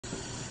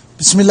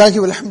Bismillah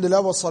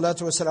walhamdulillah wa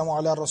salatu wa salamu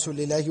ala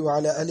rasulillahi wa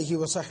ala alihi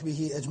wa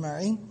sahbihi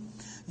ajma'in.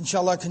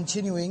 Inshallah,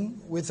 continuing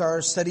with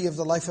our study of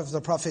the life of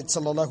the Prophet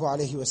sallallahu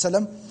alaihi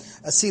wasallam,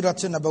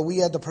 as-Seerah,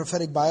 an-Nabawiyyah, the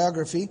prophetic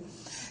biography.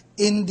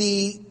 In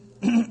the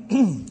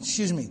in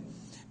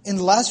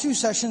the last few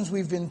sessions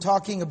we've been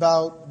talking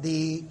about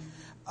the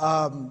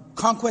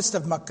conquest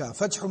of Makkah,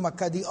 Fathu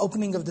Makkah, the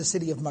opening of the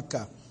city of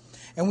Makkah.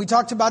 And we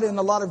talked about it in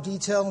a lot of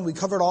detail, and we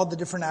covered all the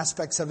different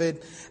aspects of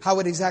it, how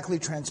it exactly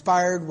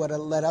transpired, what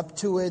led up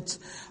to it,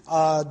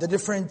 the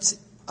different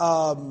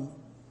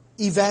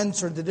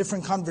events or the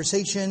different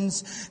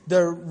conversations,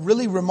 the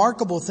really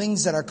remarkable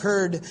things that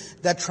occurred,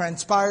 that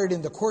transpired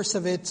in the course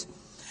of it.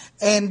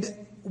 And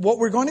what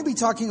we're going to be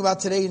talking about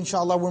today,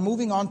 inshallah, we're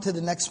moving on to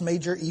the next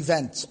major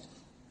event.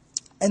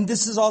 And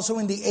this is also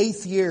in the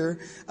 8th year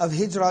of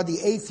Hijrah, the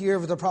 8th year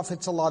of the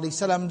Prophet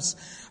ﷺ's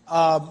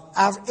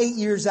 8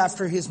 years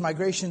after his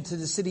migration to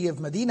the city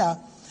of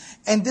Medina.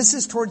 And this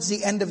is towards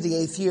the end of the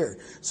 8th year.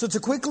 So to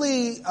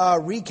quickly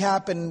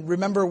recap and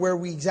remember where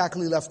we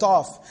exactly left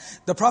off,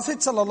 the Prophet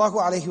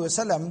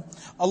ﷺ,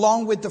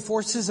 along with the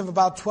forces of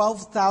about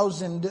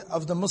 12,000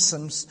 of the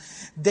Muslims,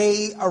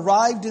 they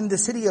arrived in the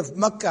city of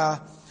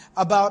Makkah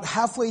about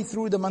halfway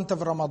through the month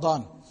of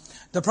Ramadan.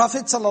 The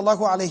Prophet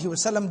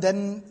ﷺ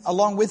then,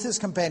 along with his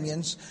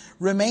companions,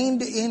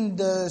 remained in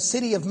the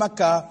city of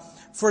Makkah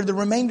for the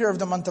remainder of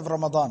the month of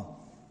Ramadan.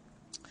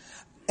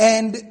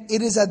 And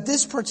it is at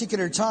this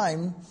particular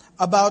time,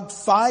 about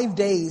 5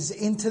 days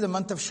into the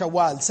month of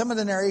Shawwal. Some of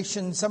the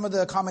narrations, some of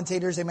the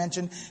commentators, they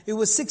mentioned it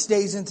was 6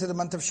 days into the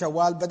month of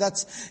Shawwal, but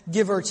that's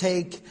give or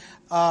take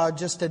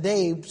just a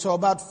day. So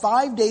about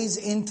 5 days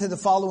into the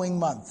following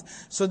month.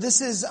 So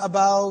this is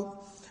about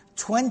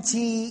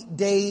 20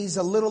 days,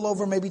 a little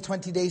over maybe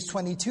 20 days,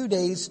 22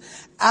 days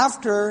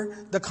after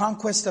the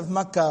conquest of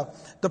Makkah.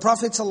 The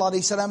Prophet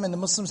ﷺ and the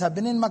Muslims have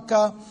been in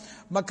Makkah.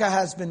 Makkah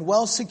has been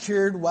well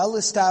secured, well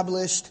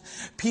established.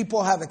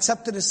 People have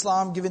accepted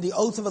Islam, given the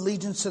oath of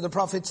allegiance to the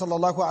Prophet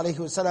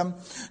ﷺ.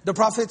 The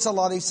Prophet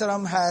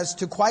ﷺ has,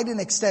 to quite an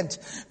extent,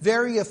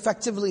 very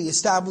effectively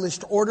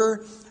established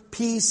order,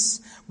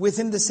 peace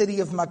within the city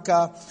of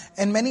Makkah,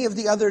 and many of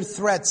the other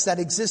threats that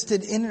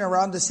existed in and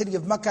around the city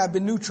of Makkah have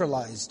been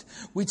neutralized.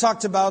 We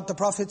talked about the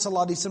Prophet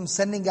ﷺ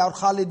sending out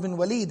Khalid bin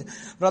Walid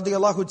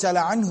radiyallahu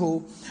ta'ala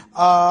anhu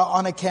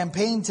on a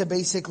campaign to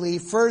basically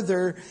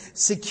further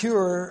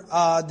secure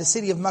the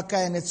city of Makkah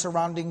and its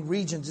surrounding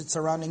regions, its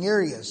surrounding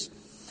areas.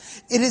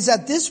 It is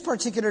at this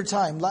particular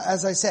time,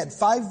 as I said,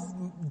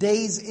 5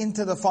 days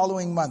into the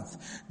following month,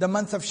 the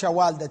month of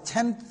Shawwal, the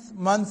 10th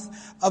month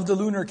of the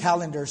lunar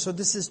calendar. So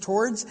this is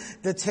towards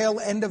the tail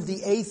end of the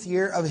 8th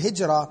year of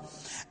Hijrah.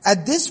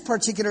 At this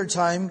particular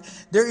time,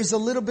 there is a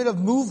little bit of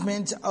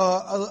movement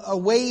a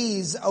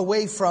ways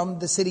away from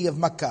the city of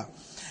Makkah.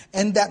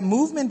 And that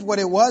movement, what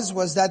it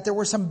was that there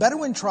were some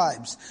Bedouin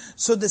tribes.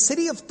 So the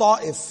city of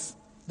Ta'if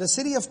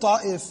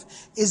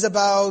is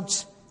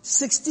about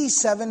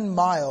 67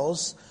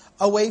 miles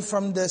away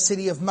from the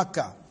city of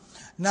Makkah.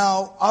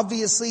 Now,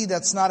 obviously,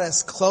 that's not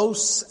as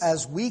close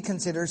as we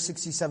consider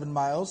 67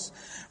 miles,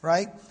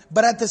 right?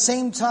 But at the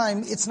same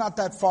time, it's not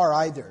that far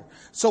either.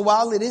 So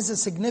while it is a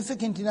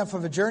significant enough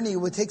of a journey, it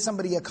would take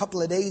somebody a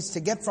couple of days to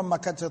get from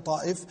Makkah to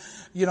Ta'if,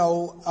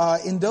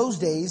 in those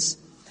days,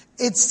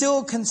 it's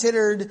still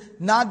considered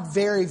not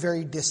very,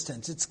 very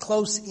distant. It's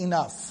close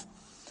enough.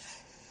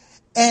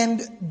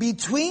 And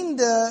between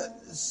the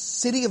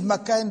city of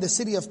Makkah and the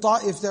city of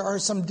Ta'if, there are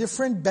some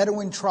different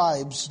Bedouin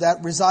tribes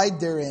that reside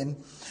therein.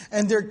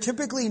 And they're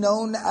typically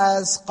known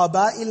as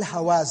Qaba'il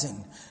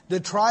Hawazin, the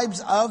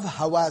tribes of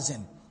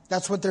Hawazin.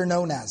 That's what they're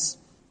known as.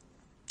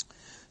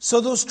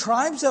 So those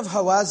tribes of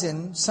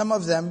Hawazin, some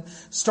of them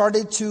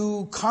started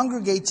to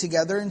congregate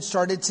together and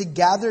started to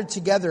gather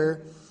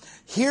together,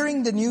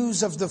 hearing the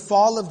news of the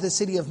fall of the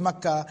city of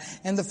Makkah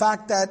and the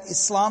fact that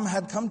Islam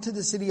had come to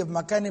the city of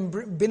Makkah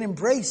and been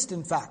embraced,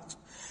 in fact,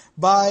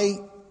 by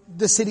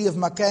the city of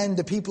Makkah and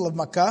the people of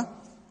Makkah.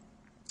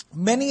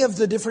 Many of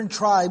the different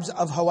tribes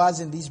of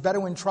Hawazin, these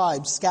Bedouin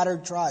tribes,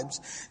 scattered tribes,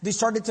 they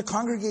started to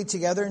congregate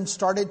together and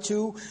started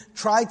to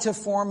try to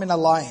form an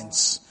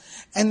alliance.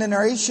 And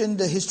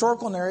the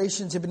historical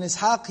narrations, Ibn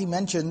Ishaq, he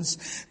mentions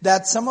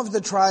that some of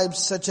the tribes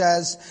such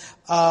as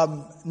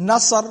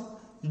Nasir,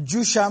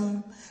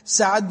 Jusham,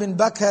 Sa'ad bin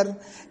Bakr,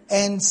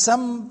 and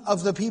some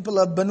of the people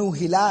of Banu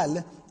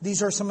Hilal,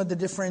 these are some of the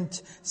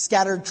different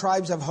scattered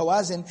tribes of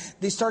Hawazin,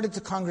 they started to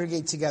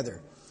congregate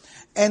together.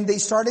 And they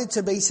started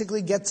to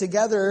basically get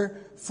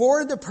together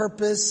for the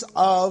purpose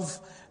of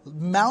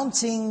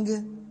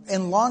mounting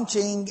and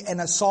launching an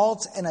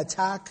assault and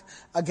attack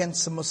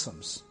against the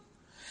Muslims.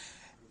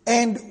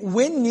 And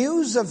when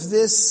news of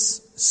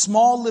this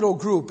small little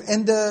group,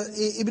 and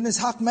Ibn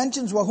Ishaq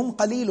mentions وَهُمْ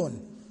قَلِيلٌ,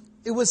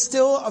 it was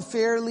still a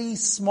fairly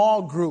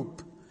small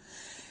group.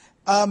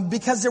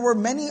 Because there were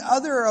many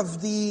other of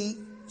the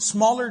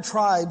smaller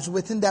tribes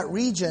within that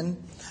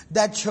region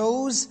that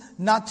chose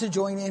not to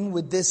join in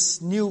with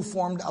this newly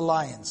formed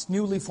alliance.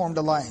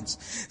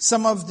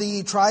 Some of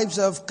the tribes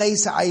of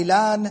Qais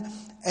Aylan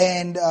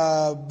and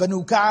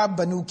Banu Ka'b,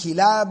 Banu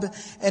Kilab,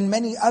 and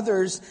many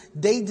others,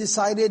 they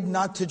decided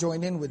not to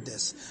join in with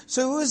this.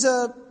 So it was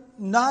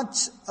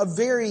not a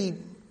very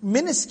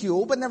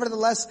minuscule, but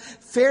nevertheless,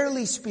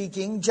 fairly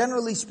speaking,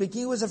 generally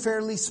speaking, it was a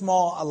fairly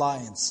small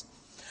alliance.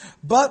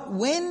 But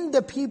when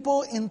the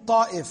people in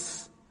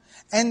Ta'if,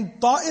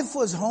 and Ta'if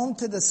was home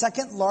to the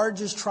second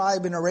largest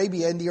tribe in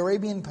Arabia, in the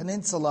Arabian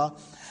Peninsula,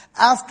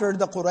 after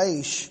the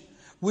Quraysh,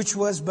 which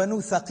was Banu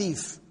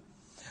Thaqif.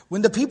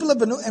 When the people of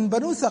Banu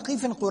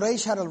Thaqif and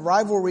Quraysh had a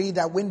rivalry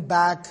that went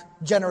back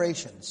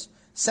generations,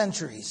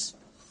 centuries.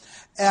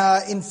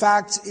 In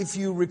fact, if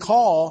you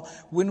recall,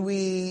 when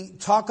we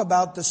talk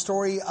about the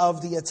story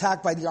of the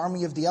attack by the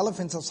army of the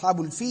elephants,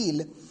 Ashabul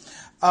Fil,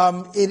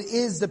 it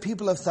is the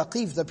people of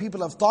Thaqif, the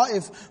people of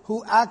Ta'if,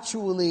 who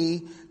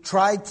actually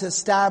tried to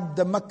stab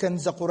the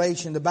Meccans, the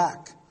Quraysh, in the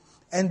back.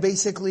 And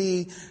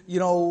basically,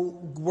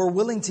 were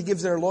willing to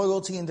give their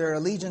loyalty and their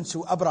allegiance to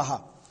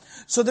Abraha.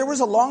 So there was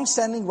a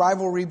long-standing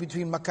rivalry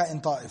between Mecca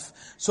and Ta'if.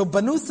 So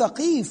Banu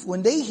Thaqif,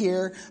 when they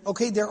hear,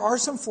 okay, there are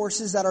some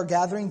forces that are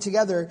gathering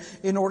together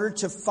in order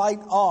to fight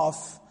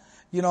off,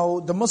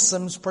 the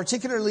Muslims,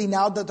 particularly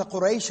now that the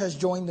Quraysh has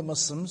joined the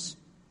Muslims,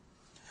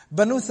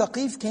 Banu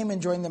Thaqif came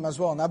and joined them as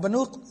well. Now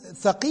Banu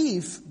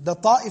Thaqif, the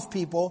Ta'if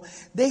people,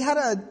 they had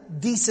a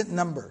decent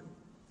number.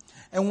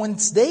 And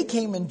once they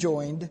came and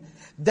joined,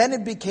 then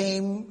it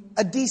became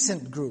a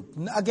decent group.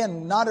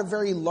 Again, not a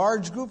very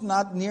large group,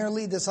 not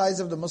nearly the size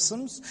of the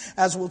Muslims.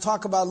 As we'll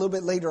talk about a little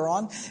bit later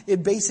on,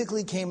 it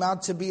basically came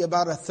out to be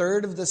about a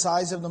third of the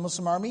size of the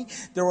Muslim army.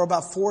 There were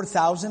about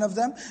 4,000 of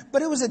them,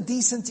 but it was a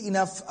decent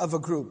enough of a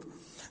group.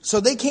 So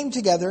they came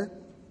together,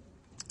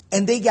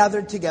 and they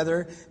gathered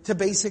together to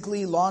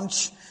basically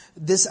launch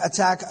this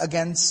attack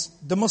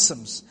against the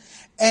Muslims.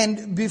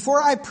 And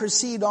before I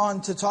proceed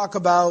on to talk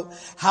about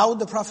how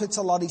the Prophet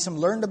ﷺ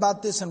learned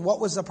about this and what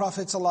was the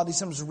Prophet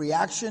ﷺ's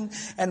reaction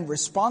and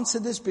response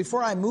to this,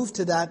 before I move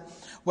to that,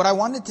 what I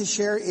wanted to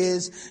share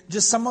is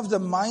just some of the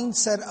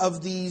mindset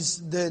of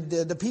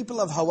the people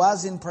of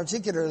Hawazin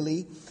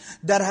particularly,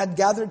 that had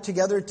gathered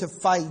together to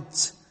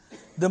fight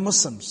the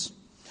Muslims.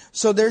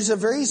 So there's a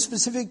very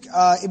specific,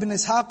 Ibn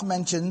Ishaq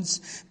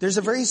mentions, there's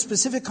a very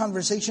specific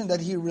conversation that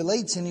he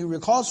relates and he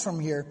recalls from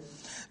here,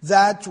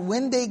 that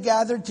when they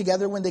gathered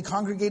together, when they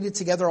congregated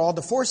together all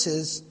the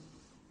forces,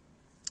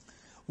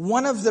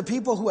 one of the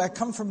people who had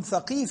come from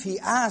Thaqif, he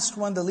asked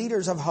one of the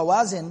leaders of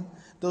Hawazin,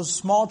 those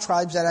small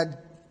tribes that had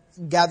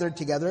gathered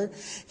together,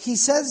 he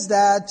says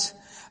that,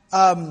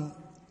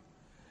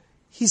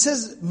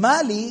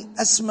 مالي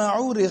أسمع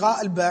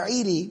رغاء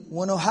البعير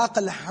ونهاق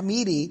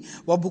الحمير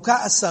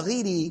وبكاء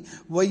الصغير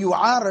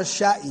ويعار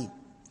الشائي.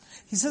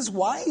 He says,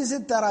 why is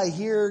it that I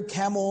hear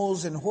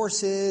camels and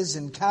horses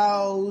and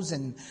cows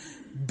and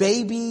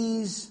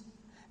babies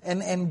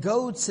and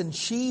goats and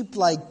sheep?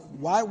 Like,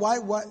 why?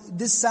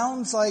 This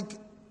sounds like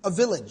a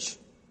village.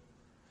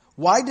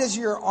 Why does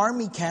your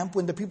army camp,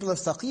 when the people of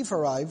Thaqif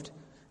arrived,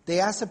 they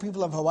asked the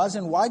people of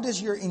Hawazin, why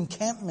does your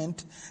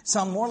encampment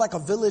sound more like a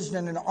village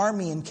than an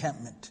army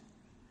encampment?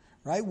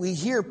 Right? We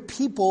hear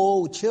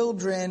people,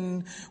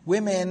 children,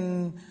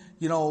 women,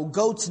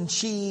 goats and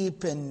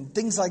sheep and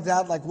things like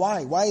that. Like,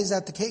 why? Why is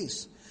that the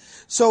case?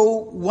 So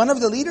one of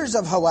the leaders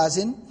of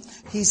Hawazin,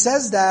 he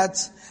says that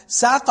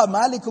ساق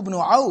مالك بن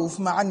عوف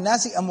مع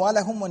الناس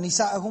أموالهم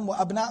ونساءهم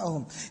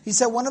وأبنائهم. He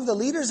said one of the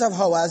leaders of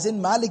Hawazin,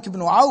 Malik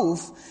ibn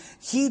Auf,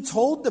 he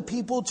told the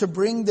people to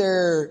bring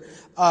their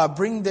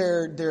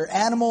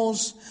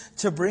animals,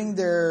 to bring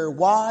their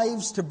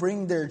wives, to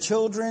bring their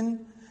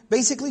children,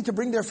 basically to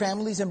bring their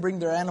families and bring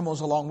their animals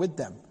along with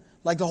them.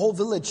 Like the whole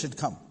village should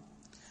come.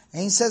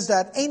 And he says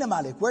that, Aina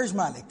Malik, where's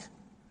Malik?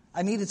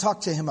 I need to talk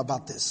to him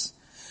about this.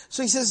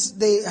 So he says,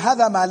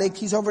 هذا Malik,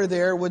 he's over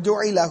there,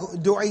 وَدُعِيَ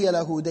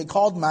لَهُ, they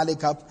called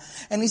Malik up.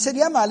 And he said,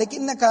 Ya Malik,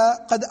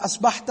 إِنَّكَ قَدْ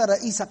أَصْبَحْتَ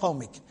رَئِيسَ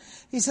قَوْمِكَ.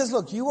 He says,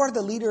 look, you are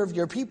the leader of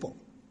your people.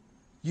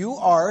 You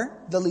are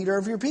the leader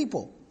of your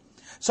people.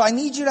 So I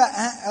need you to,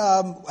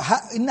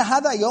 إِنَّ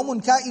هَذَا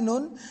يَوْمٌ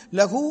كَائِنٌ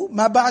لَهُ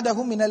مَا بَعْدَهُ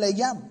مِنَ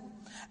الْأَيَّامِ.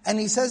 And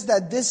he says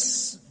that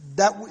this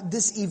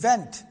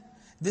event,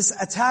 this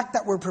attack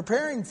that we're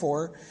preparing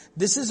for,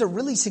 this is a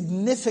really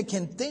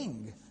significant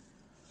thing.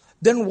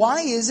 Then why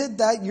is it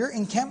that your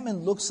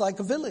encampment looks like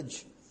a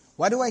village?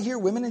 Why do I hear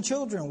women and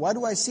children? Why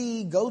do I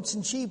see goats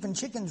and sheep and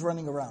chickens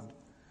running around?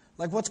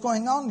 Like, what's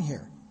going on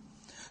here?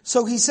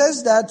 So he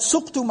says that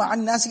سُقْتُ مَعَ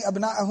النَّاسِ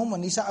أَبْنَاءَهُمْ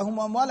وَنِسَاءَهُمْ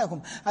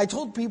وَأَمْوَالَهُمْ. I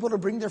told people to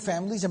bring their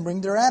families and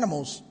bring their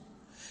animals.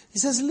 He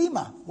says,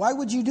 Lima, why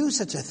would you do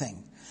such a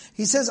thing?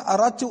 He says,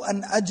 أَرَدْتُ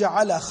أَنْ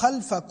أَجْعَلَ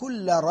خَلْفَ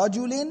كُلِّ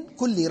رَجُلٍ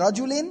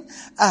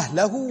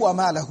أَهْلَهُ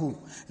وَمَالَهُ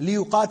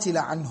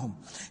لِيُقَاتِلَ عَنْهُمْ.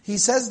 He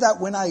says that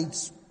when I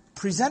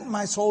present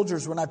my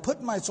soldiers, when I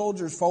put my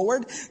soldiers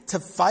forward to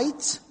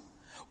fight,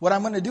 what I'm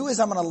going to do is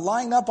I'm going to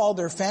line up all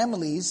their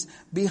families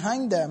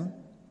behind them,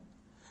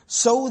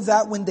 so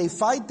that when they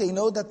fight, they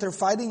know that they're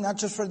fighting not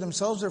just for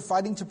themselves, they're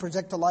fighting to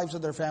protect the lives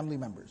of their family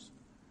members.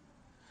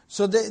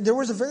 So there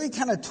was a very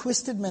kind of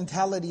twisted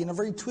mentality and a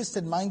very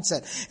twisted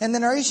mindset. And the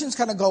narrations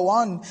kind of go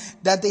on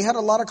that they had a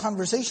lot of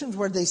conversations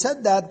where they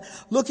said that,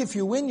 look, if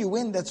you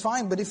win, that's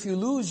fine. But if you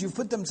lose, you've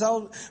put them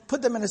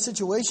in a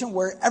situation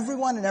where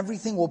everyone and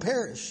everything will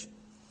perish.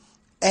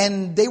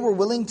 And they were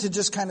willing to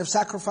just kind of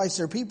sacrifice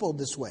their people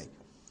this way.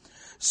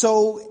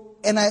 So,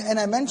 and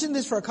I mentioned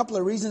this for a couple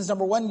of reasons.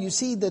 Number one, you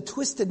see the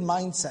twisted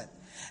mindset.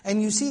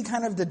 And you see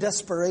kind of the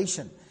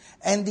desperation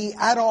and the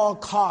at all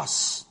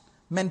costs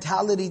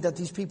mentality that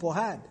these people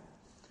had.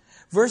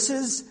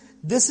 Versus,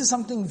 this is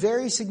something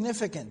very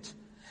significant.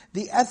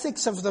 The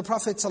ethics of the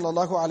Prophet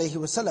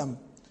ﷺ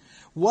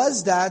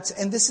was that,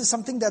 and this is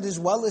something that is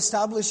well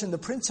established in the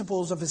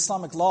principles of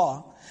Islamic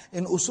law,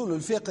 in usul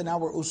al-fiqh, in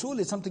our usul,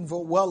 it's something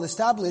well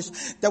established,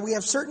 that we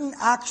have certain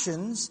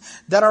actions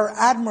that are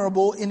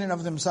admirable in and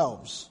of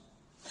themselves.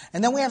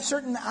 And then we have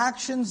certain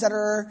actions that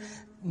are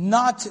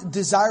not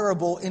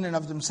desirable in and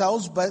of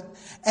themselves,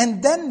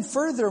 and then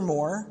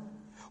furthermore,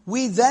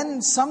 we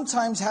then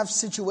sometimes have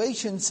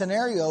situations,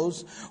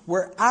 scenarios,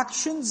 where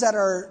actions that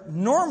are,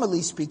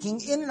 normally speaking,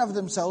 in and of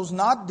themselves,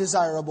 not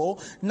desirable,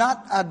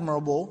 not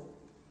admirable,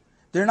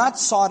 they're not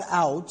sought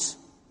out,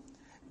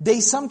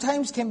 they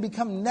sometimes can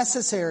become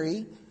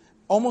necessary,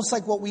 almost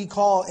like what we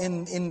call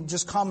in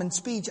just common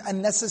speech, a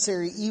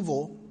necessary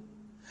evil,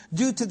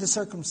 due to the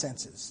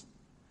circumstances.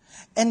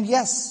 And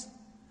yes,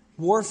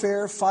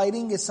 warfare,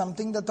 fighting is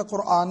something that the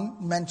Quran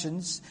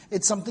mentions.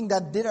 It's something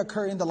that did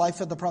occur in the life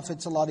of the Prophet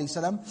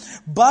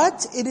ﷺ.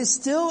 But it is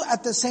still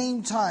at the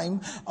same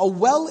time a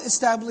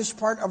well-established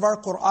part of our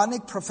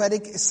Quranic,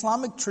 prophetic,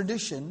 Islamic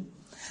tradition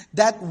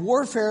that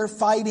warfare,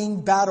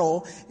 fighting,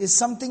 battle is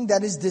something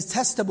that is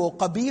detestable.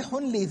 قَبِيحٌ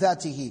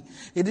لِذَاتِهِ.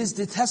 It is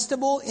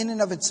detestable in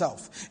and of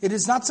itself. It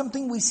is not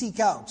something we seek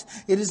out.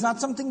 It is not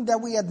something that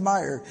we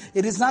admire.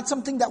 It is not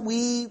something that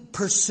we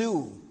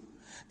pursue.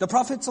 The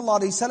Prophet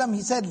ﷺ,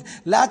 he said,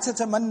 لَا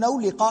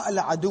تَتَمَنَّوْا لِقَاءَ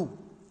الْعَدُوِّ.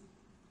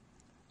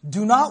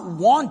 Do not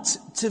want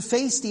to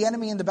face the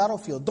enemy in the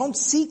battlefield. Don't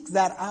seek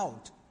that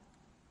out.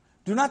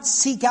 Do not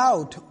seek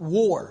out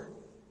war.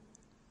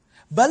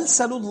 بَلْ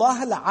سَلُوا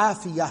اللَّهَ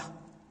الْعَافِيَةِ.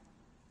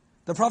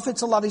 The Prophet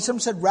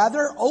ﷺ said,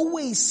 rather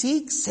always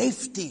seek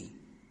safety,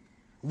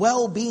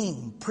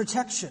 well-being,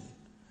 protection,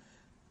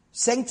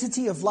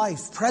 sanctity of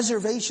life,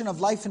 preservation of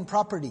life and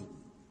property.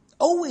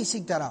 Always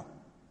seek that out.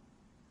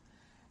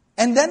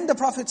 And then the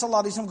Prophet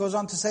ﷺ goes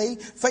on to say,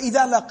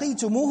 فَإِذَا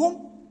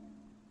لَقِيتُمُوهُمْ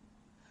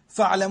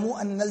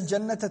فَاعْلَمُوا أَنَّ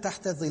الْجَنَّةَ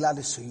تَحْتَ ظِلَالِ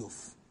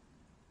السُّيُوفِ.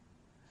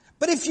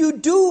 But if you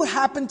do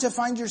happen to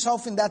find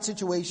yourself in that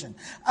situation,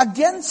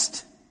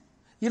 against,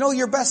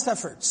 your best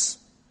efforts,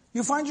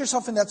 you find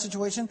yourself in that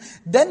situation,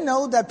 then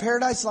know that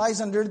paradise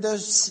lies under the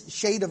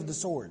shade of the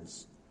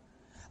swords.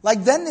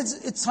 Like then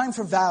it's time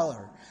for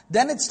valor.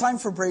 Then it's time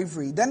for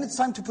bravery. Then it's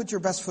time to put your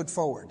best foot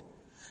forward.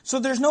 So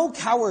there's no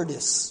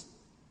cowardice.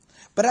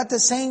 But at the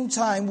same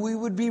time, we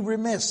would be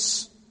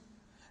remiss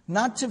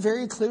not to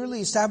very clearly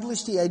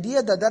establish the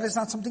idea that that is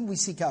not something we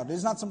seek out. It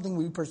is not something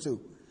we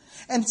pursue.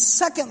 And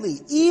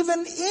secondly, even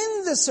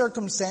in the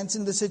circumstance,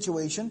 in the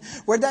situation,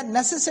 where that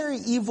necessary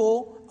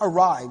evil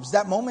arrives,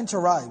 that moment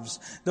arrives,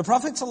 the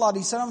Prophet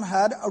ﷺ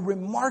had a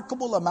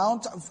remarkable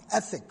amount of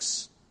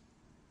ethics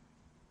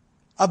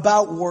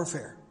about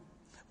warfare.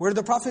 Where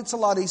the Prophet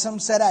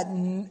ﷺ said,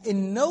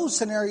 in no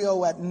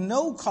scenario, at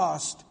no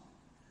cost,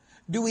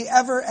 do we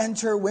ever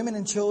enter women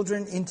and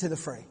children into the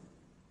fray.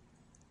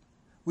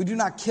 We do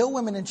not kill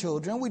women and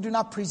children. We do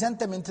not present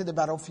them into the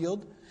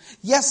battlefield.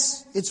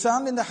 Yes, it's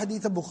found in the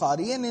Hadith of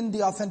Bukhari and in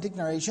the authentic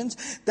narrations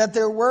that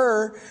there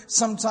were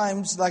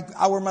sometimes, like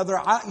our mother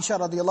Aisha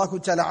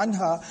radiallahu ta'ala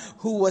anha,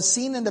 who was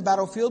seen in the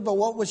battlefield, but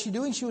what was she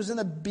doing? She was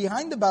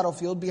behind the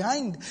battlefield,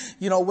 behind,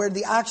 where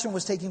the action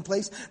was taking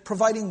place,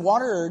 providing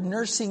water,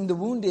 nursing the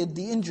wounded,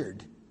 the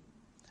injured.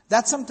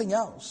 That's something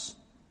else.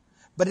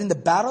 But in the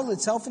battle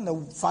itself, in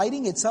the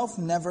fighting itself,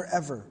 never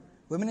ever.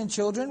 Women and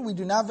children, we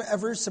do not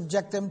ever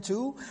subject them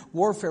to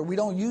warfare. We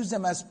don't use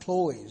them as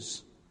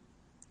ploys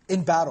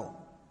in battle.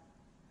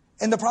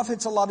 And the Prophet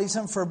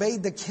ﷺ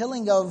forbade the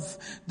killing of,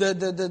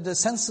 the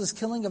senseless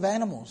killing of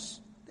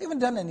animals. They haven't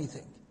done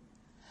anything.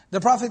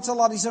 The Prophet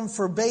ﷺ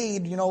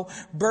forbade,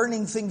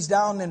 burning things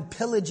down and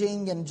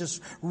pillaging and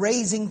just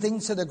razing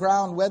things to the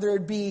ground, whether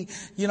it be,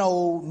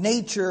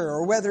 nature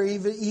or whether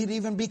it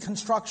even be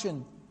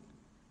construction.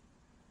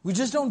 We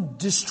just don't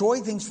destroy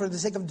things for the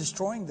sake of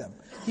destroying them.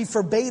 He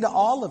forbade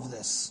all of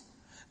this.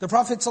 The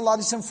Prophet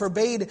ﷺ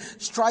forbade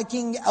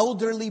striking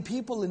elderly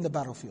people in the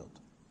battlefield.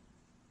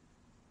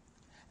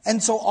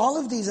 And so all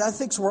of these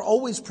ethics were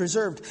always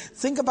preserved.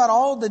 Think about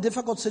all the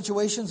difficult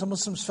situations the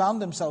Muslims found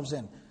themselves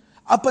in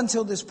up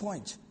until this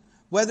point.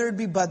 Whether it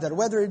be Badr,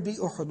 whether it be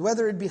Uhud,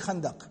 whether it be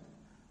Khandaq.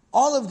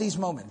 All of these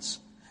moments,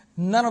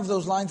 none of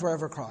those lines were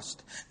ever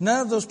crossed. None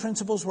of those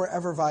principles were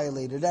ever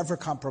violated, ever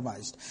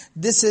compromised.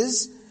 This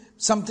is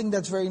something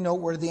that's very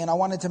noteworthy, and I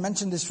wanted to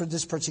mention this for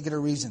this particular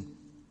reason.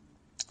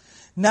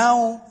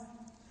 Now,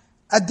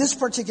 at this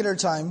particular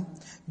time,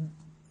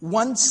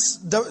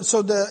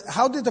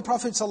 how did the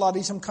Prophet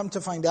ﷺ come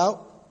to find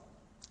out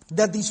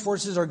that these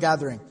forces are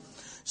gathering?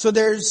 So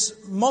there's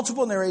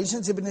multiple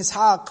narrations. Ibn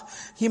Ishaq,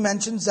 he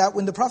mentions that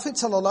when the Prophet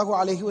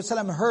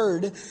ﷺ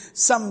heard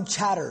some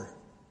chatter,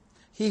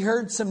 he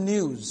heard some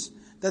news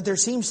that there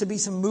seems to be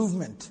some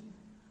movement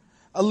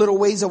a little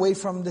ways away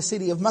from the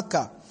city of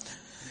Mecca.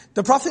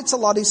 The Prophet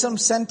ﷺ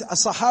sent a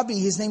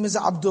Sahabi, his name is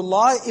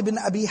Abdullah ibn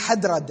Abi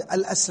Hadrad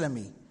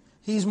al-Aslami.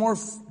 He's more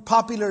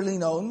popularly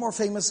known, more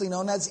famously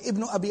known as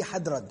Ibn Abi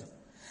Hadrad.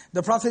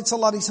 The Prophet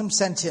ﷺ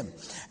sent him.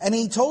 And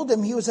he told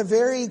him he was a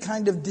very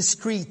kind of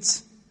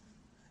discreet,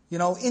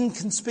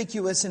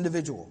 inconspicuous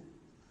individual.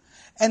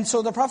 And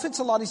so the Prophet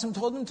ﷺ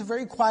told him to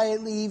very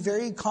quietly,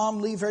 very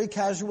calmly, very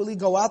casually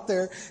go out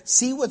there,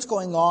 see what's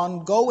going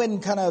on, go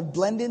and kind of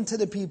blend into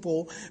the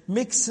people,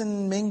 mix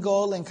and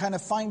mingle and kind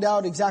of find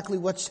out exactly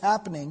what's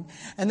happening,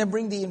 and then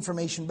bring the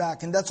information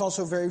back. And that's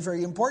also very,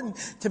 very important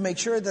to make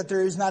sure that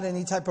there is not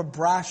any type of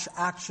brash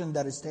action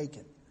that is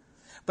taken.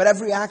 But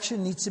every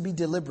action needs to be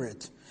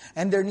deliberate.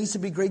 And there needs to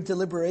be great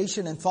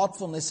deliberation and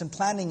thoughtfulness and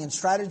planning and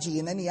strategy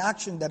in any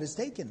action that is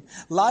taken.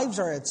 Lives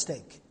are at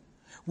stake.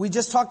 We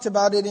just talked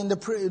about it in the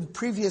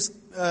previous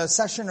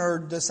session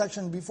or the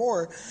session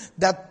before,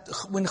 that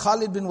when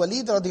Khalid bin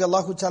Walid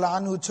radiallahu ta'ala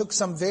anhu took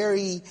some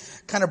very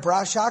kind of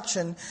brash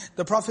action,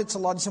 the Prophet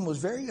ﷺ was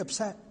very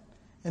upset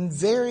and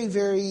very,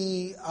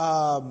 very,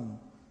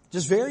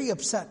 just very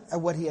upset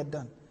at what he had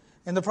done.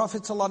 And the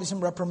Prophet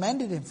ﷺ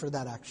reprimanded him for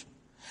that action.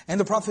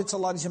 And the Prophet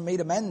ﷺ made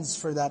amends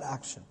for that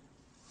action.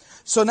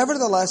 So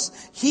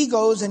nevertheless, he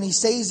goes and he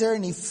stays there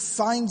and he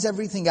finds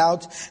everything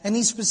out. And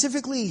he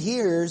specifically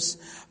hears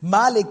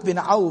Malik bin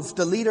Auf,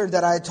 the leader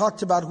that I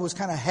talked about, who was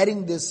kind of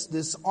heading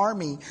this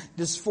army,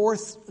 this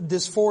force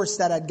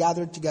that had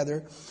gathered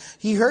together.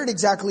 He heard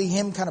exactly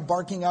him kind of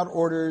barking out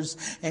orders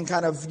and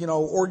kind of,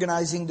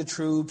 organizing the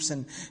troops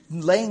and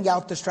laying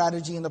out the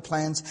strategy and the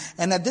plans.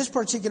 And at this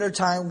particular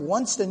time,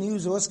 once the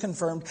news was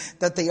confirmed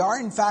that they are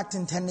in fact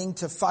intending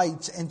to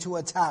fight and to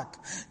attack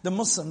the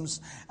Muslims,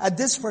 at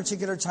this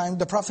particular time,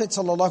 the Prophet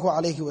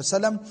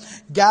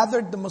ﷺ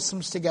gathered the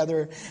Muslims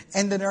together,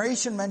 and the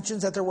narration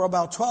mentions that there were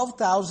about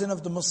 12,000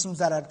 of the Muslims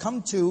that had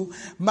come to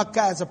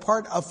Mecca as a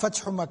part of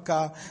Fathu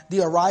Mecca,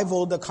 the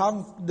arrival, the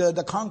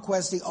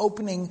conquest, the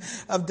opening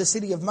of the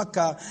city of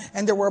Mecca.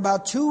 And there were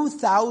about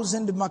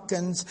 2,000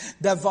 Meccans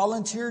that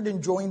volunteered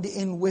and joined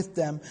in with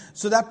them.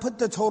 So that put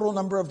the total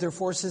number of their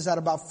forces at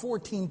about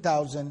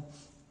 14,000.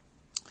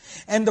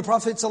 And the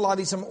Prophet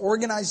ﷺ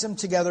organized them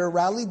together,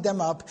 rallied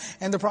them up,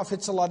 and the Prophet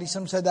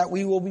ﷺ said that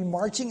we will be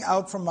marching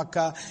out from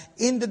Mecca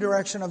in the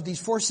direction of these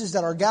forces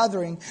that are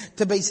gathering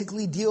to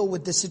basically deal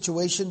with the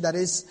situation that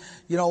is,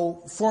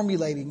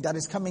 formulating, that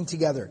is coming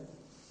together.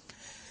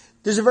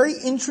 There's a very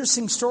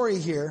interesting story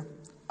here.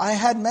 I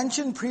had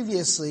mentioned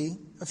previously,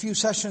 a few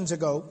sessions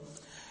ago,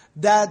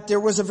 that there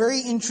was a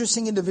very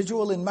interesting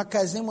individual in Mecca.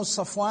 His name was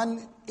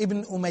Safwan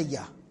ibn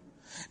Umayyah.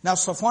 Now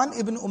Safwan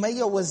ibn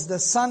Umayyah was the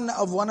son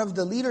of one of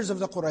the leaders of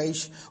the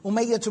Quraysh,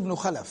 Umayyah ibn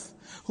Khalaf,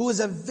 who was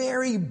a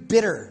very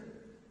bitter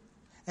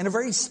and a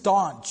very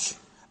staunch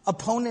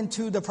opponent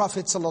to the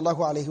Prophet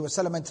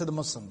ﷺ and to the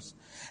Muslims.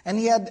 And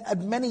he had at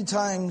many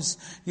times,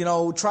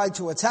 tried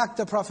to attack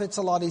the Prophet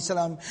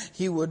ﷺ.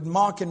 He would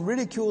mock and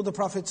ridicule the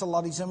Prophet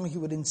ﷺ. He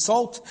would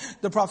insult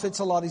the Prophet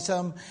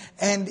ﷺ,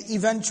 and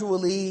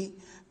eventually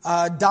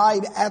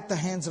died at the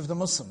hands of the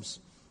Muslims.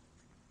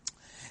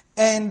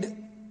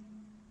 And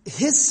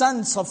his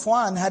son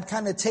Safwan had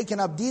kind of taken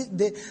up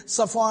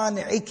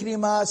Safwan,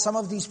 Ikrimah, some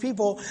of these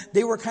people.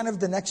 They were kind of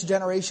the next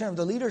generation of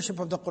the leadership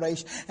of the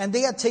Quraysh, and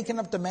they had taken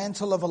up the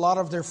mantle of a lot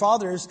of their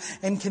fathers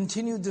and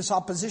continued this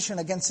opposition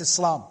against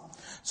Islam.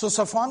 So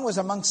Safwan was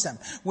amongst them.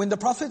 When the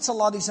Prophet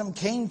ﷺ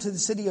came to the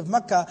city of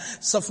Mecca,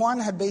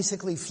 Safwan had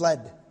basically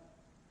fled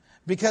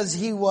because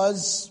he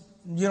was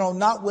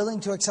not willing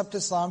to accept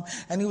Islam,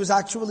 and he was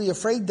actually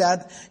afraid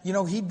that,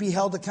 he'd be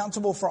held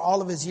accountable for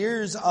all of his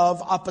years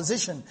of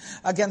opposition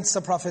against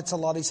the Prophet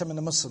ﷺ and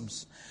the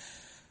Muslims.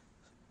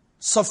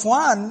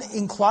 Safwan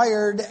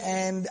inquired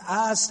and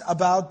asked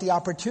about the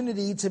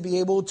opportunity to be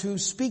able to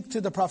speak to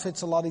the Prophet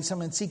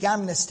ﷺ and seek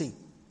amnesty.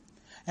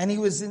 And he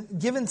was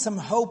given some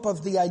hope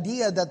of the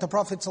idea that the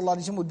Prophet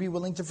ﷺ would be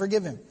willing to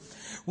forgive him.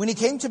 When he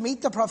came to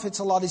meet the Prophet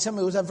ﷺ,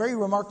 it was a very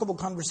remarkable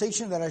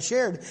conversation that I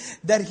shared,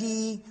 that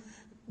he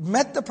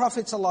met the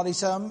Prophet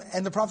ﷺ,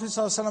 and the Prophet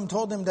ﷺ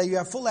told him that you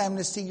have full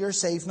amnesty, you're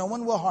safe, no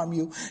one will harm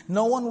you,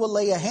 no one will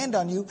lay a hand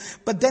on you.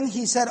 But then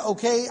he said,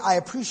 okay, I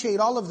appreciate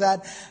all of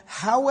that.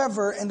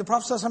 However, and the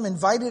Prophet ﷺ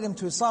invited him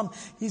to Islam.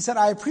 He said,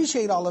 I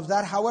appreciate all of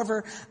that.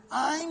 However,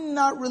 I'm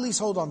not really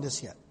sold on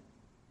this yet.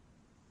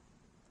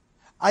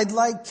 I'd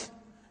like,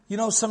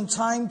 some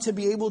time to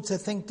be able to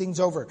think things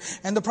over.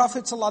 And the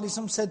Prophet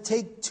ﷺ said,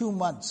 take 2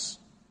 months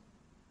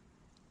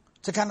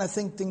to kind of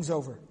think things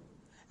over.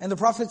 And the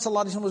Prophet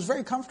ﷺ was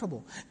very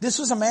comfortable. This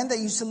was a man that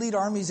used to lead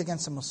armies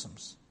against the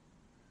Muslims.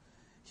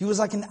 He was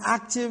like an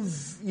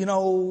active, he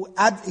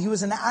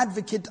was an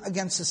advocate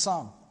against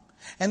Islam.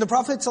 And the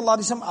Prophet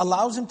ﷺ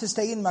allows him to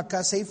stay in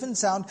Mecca, safe and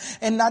sound,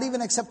 and not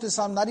even accept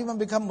Islam, not even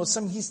become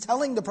Muslim. He's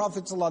telling the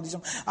Prophet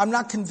ﷺ, I'm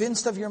not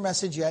convinced of your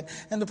message yet.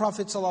 And the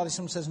Prophet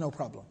ﷺ says, no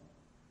problem.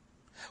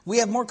 We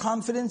have more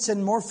confidence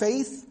and more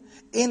faith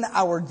in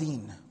our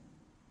deen.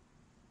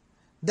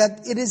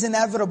 That it is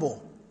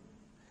inevitable.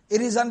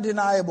 It is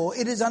undeniable.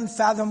 It is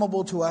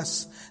unfathomable to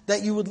us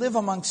that you would live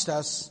amongst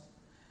us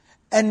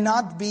and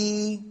not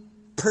be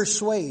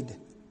persuaded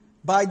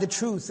by the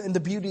truth and the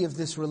beauty of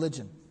this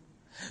religion.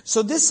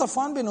 So this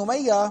Safwan bin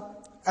Umayyah,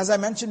 as I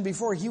mentioned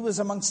before, he was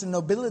amongst the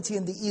nobility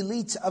and the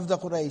elite of the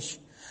Quraysh.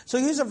 So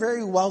he was a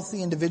very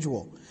wealthy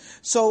individual.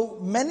 So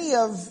many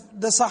of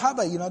the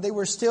Sahaba, they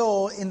were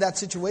still in that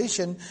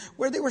situation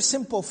where they were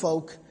simple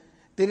folk.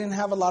 They didn't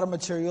have a lot of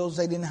materials.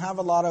 They didn't have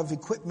a lot of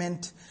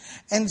equipment.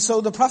 And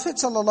so the Prophet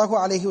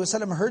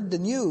ﷺ heard the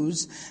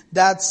news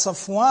that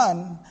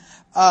Safwan,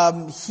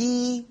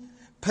 he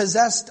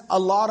possessed a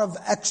lot of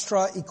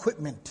extra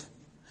equipment.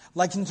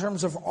 Like in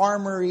terms of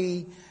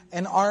armory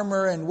and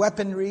armor and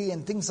weaponry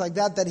and things like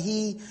that, that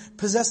he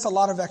possessed a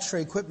lot of extra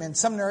equipment.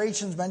 Some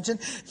narrations mention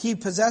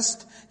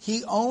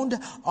he owned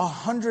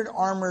 100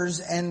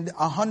 armors and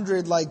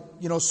 100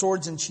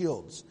 swords and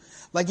shields.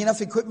 Like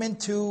enough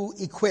equipment to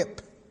equip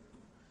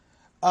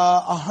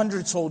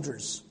 100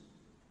 soldiers.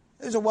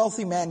 He was a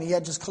wealthy man. He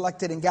had just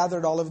collected and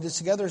gathered all of this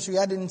together, so he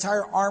had an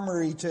entire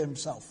armory to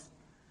himself.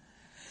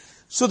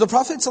 So the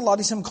Prophet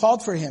ﷺ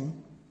called for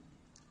him,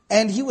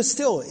 and he was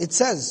still, it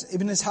says,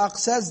 Ibn Ishaq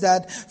says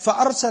that,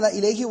 فَأَرْسَلَ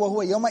إِلَيْهِ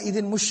وَهُوَ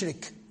يَوْمَئِذٍ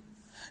مُشْرِكٌ.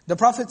 The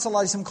Prophet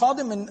ﷺ called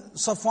him, and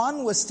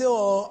Safwan was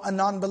still a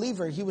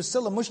non-believer. He was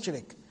still a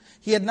mushrik.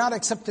 He had not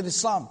accepted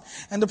Islam.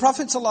 And the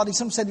Prophet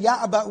ﷺ said,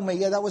 Ya Aba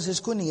Umayyah, that was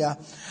his kunya.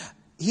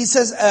 He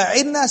says,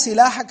 أَعِنَّا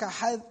سِلَاحَكَ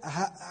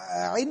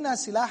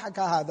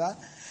هَذَا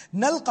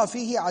نَلْقَ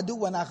فِيهِ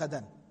عَدُوَّنَا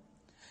غَدًا.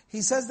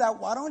 He says that,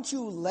 why don't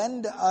you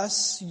lend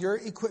us your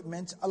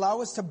equipment,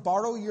 allow us to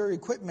borrow your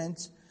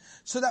equipment,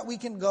 so that we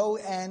can go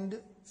and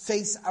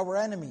face our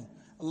enemy.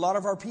 A lot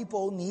of our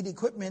people need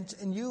equipment,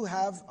 and you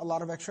have a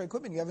lot of extra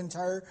equipment. You have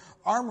entire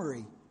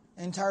armory,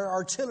 entire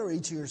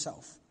artillery to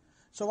yourself.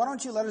 So why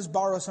don't you let us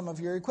borrow some of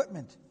your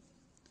equipment?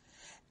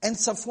 And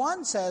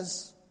Safwan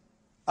says,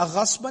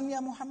 أَغَصْبًا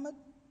يَا Muhammad?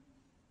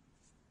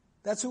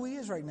 That's who he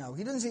is right now.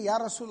 He doesn't say, Ya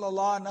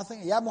Rasulullah,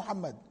 nothing. Ya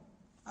Muhammad.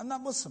 I'm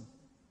not Muslim.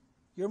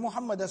 You're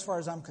Muhammad as far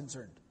as I'm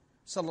concerned.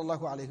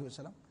 Sallallahu alayhi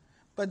wasallam.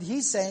 But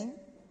he's saying,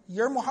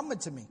 you're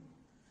Muhammad to me.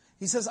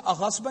 He says,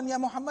 أَغَصْبًا يَا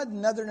Muhammad?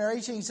 Another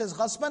narration, he says,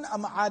 غَصْبًا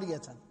أَمْ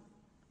عَارِيَةً?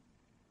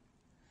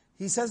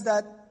 He says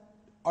that,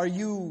 are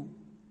you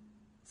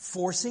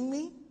forcing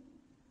me?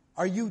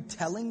 Are you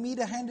telling me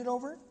to hand it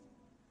over?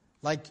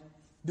 Like,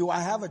 do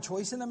I have a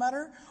choice in the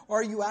matter?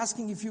 Or are you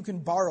asking if you can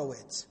borrow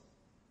it?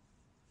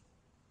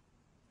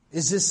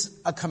 Is this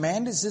a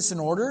command? Is this an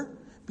order?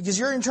 Because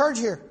you're in charge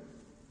here.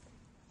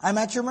 I'm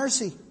at your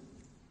mercy.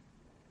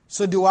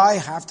 So do I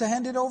have to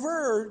hand it over,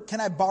 or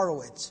can I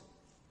borrow it?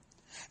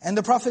 And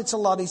the Prophet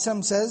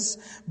ﷺ says,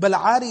 بَلْ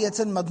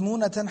عَارِيَةً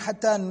مَضْمُونَةً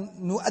حَتَّى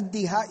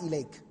نُؤَدِّهَا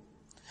إِلَيْكَ.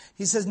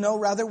 He says, no,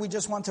 rather we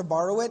just want to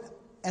borrow it,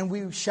 and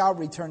we shall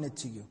return it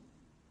to you.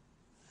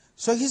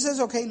 So he says,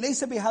 okay,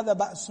 لَيْسَ بِهَذَا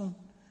بَأْسٌ. He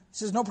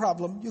says, no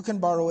problem, you can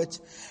borrow it.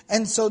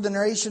 And so the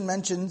narration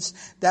mentions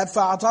that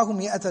فَأَعْطَاهُ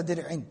مِئَةَ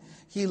دِرْعٍ.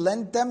 He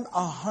lent them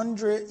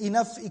 100,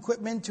 enough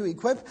equipment to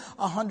equip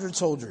 100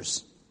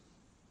 soldiers.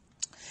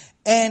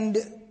 And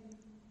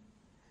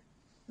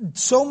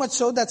so much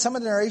so that some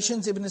of the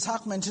narrations Ibn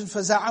Ishaq mentioned,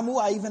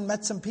 فَزَعَمُوا, I even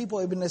met some people,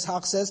 Ibn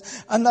Ishaq says,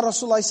 أَنَّ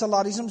رَسُولَ اللَّهِ صَلَّى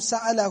اللَّهِ عَلَيْهِ وَسَلَّمَ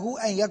سَأَلَهُ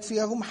أَنْ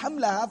يَكْفِيَهُمْ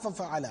حَمْلَهَا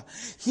فَفَعَلَ.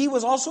 He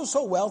was also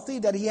so wealthy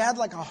that he had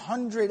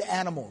 100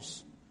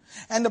 animals.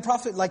 And the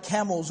Prophet, like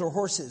camels or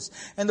horses.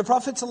 And the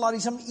Prophet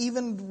ﷺ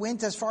even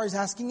went as far as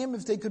asking him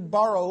if they could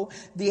borrow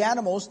the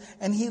animals,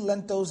 and he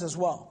lent those as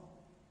well.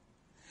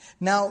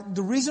 Now,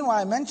 the reason why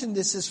I mention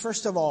this is,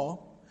 first of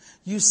all,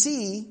 you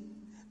see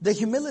the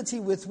humility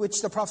with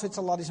which the Prophet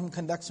ﷺ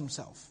conducts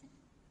himself.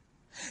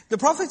 The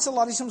Prophet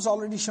ﷺ has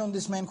already shown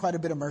this man quite a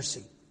bit of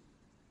mercy.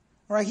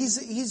 Right?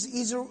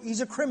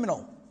 He's a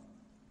criminal.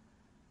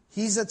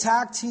 He's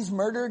attacked, he's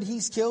murdered,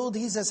 he's killed,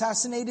 he's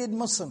assassinated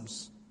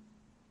Muslims.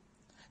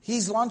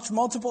 He's launched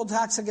multiple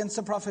attacks against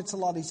the Prophet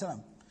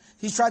ﷺ.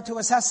 He's tried to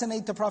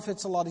assassinate the Prophet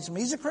ﷺ.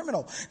 He's a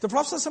criminal. The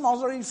Prophet ﷺ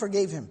already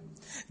forgave him.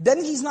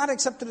 Then he's not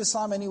accepted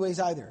Islam anyways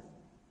either.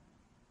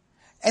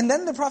 And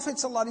then the Prophet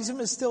ﷺ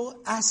is still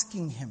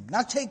asking him,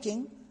 not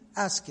taking,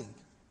 asking.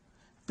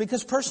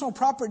 Because personal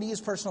property is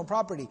personal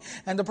property.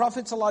 And the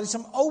Prophet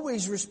ﷺ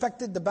always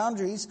respected the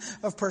boundaries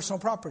of personal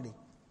property.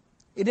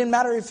 It didn't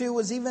matter if it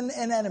was even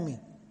an enemy.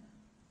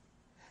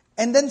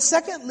 And then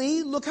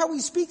secondly, look how he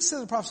speaks to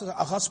the Prophet.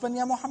 أَغَصْبًا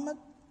يَا Muhammad?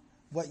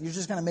 What, you're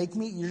just going to make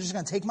me, you're just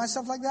going to take my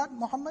stuff like that,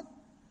 Muhammad?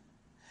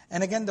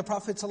 And again, the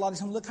Prophet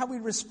ﷺ, look how he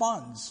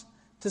responds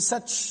to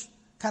such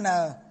kind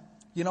of,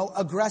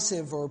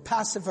 aggressive or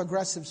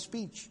passive-aggressive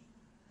speech.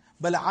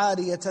 بَلْ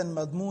عَارِيَةً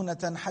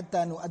مَضْمُونَةً حَتَّى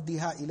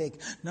نُؤَدِّهَا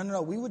إِلَيْكَ.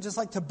 No, we would just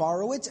like to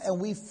borrow it,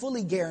 and we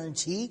fully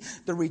guarantee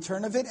the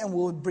return of it, and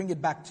we'll bring it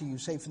back to you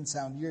safe and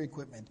sound, your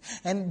equipment.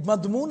 And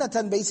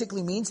مَضْمُونَةً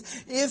basically means,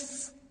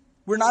 if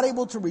we're not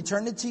able to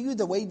return it to you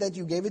the way that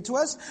you gave it to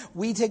us,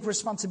 we take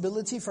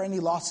responsibility for any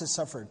losses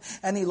suffered,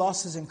 any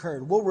losses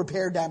incurred. We'll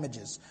repair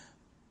damages.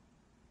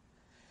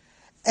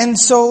 And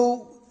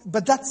so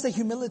but that's the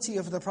humility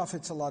of the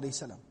Prophet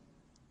ﷺ.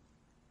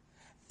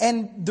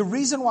 And the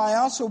reason why I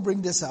also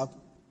bring this up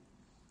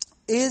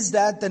is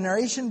that the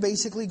narration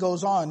basically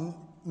goes on.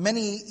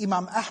 Many,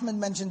 Imam Ahmad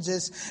mentions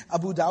this,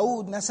 Abu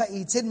Dawood,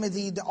 Nasa'i,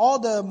 Tirmidhi, all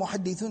the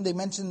muhaddithun, they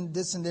mention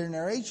this in their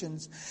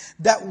narrations,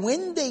 that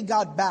when they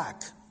got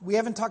back, we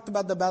haven't talked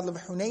about the Battle of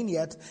Hunayn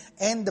yet,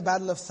 and the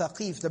Battle of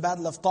Thaqif, the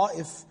Battle of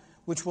Ta'if,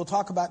 which we'll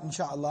talk about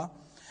inshallah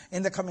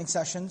in the coming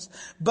sessions.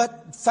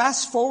 But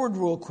fast forward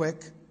real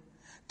quick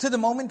to the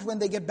moment when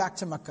they get back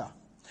to Mecca.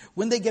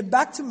 When they get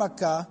back to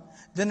Mecca,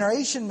 the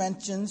narration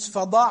mentions,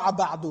 فَضَاعَ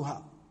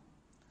بَعْدُهَا.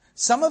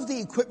 Some of the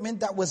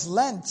equipment that was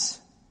lent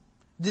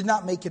did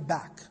not make it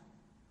back.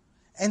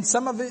 And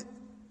some of it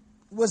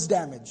was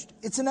damaged.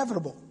 It's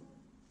inevitable.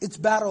 It's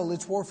battle,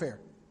 it's warfare.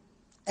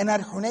 And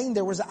at Hunayn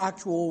there was an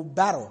actual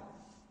battle.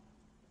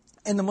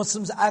 And the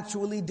Muslims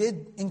actually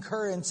did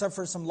incur and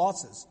suffer some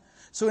losses.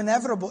 So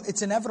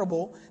it's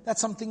inevitable that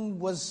something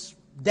was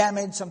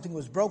damaged, something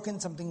was broken,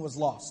 something was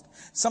lost.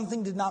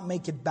 Something did not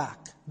make it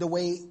back the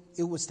way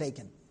it was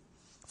taken.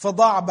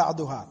 فَضَاعَ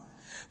بَعْدُهَا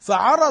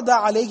فَعَرَضَ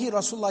عَلَيْهِ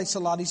رَسُولُ اللَّهِ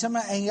صَلَّى اللَّهُ عَلَيْهِ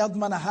وَسَلَّمَ أَنْ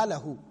يَضْمَنَهَا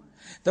لَهُ.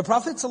 The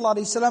Prophet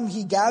ﷺ,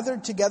 he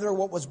gathered together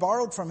what was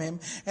borrowed from him,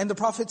 and the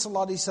Prophet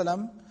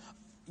ﷺ,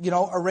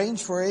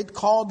 arranged for it,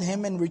 called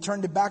him and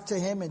returned it back to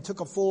him and took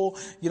a full,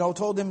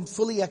 told him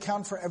fully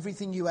account for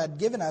everything you had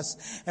given us.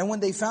 And when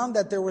they found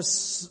that there was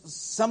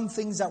some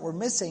things that were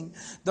missing,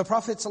 the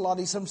Prophet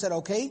ﷺ said,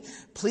 okay,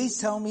 please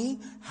tell me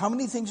how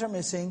many things are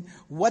missing,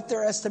 what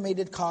their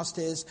estimated cost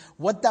is,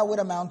 what that would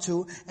amount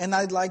to, and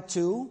I'd like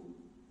to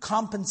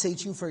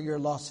compensate you for your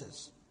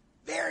losses.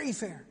 Very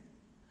fair.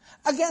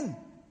 Again,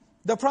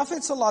 the Prophet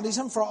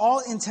ﷺ, for all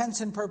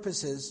intents and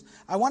purposes,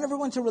 I want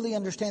everyone to really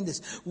understand this.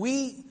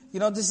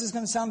 This is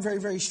going to sound very,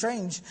 very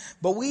strange,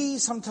 but we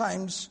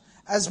sometimes,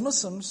 as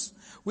Muslims,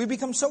 we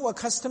become so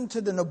accustomed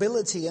to the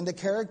nobility and the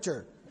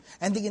character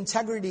and the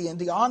integrity and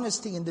the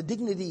honesty and the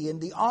dignity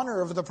and the honor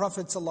of the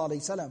Prophet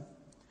ﷺ,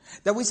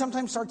 that we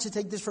sometimes start to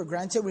take this for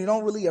granted. We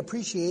don't really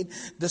appreciate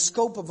the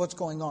scope of what's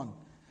going on.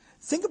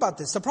 Think about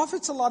this. The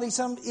Prophet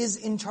ﷺ is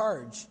in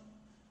charge.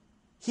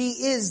 He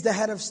is the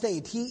head of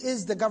state. He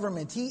is the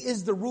government. He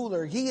is the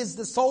ruler. He is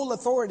the sole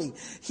authority.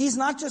 He's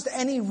not just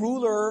any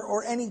ruler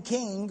or any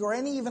king or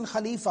any even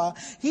khalifa.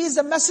 He is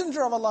the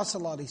messenger of Allah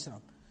sallallahu alaihi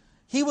wasallam.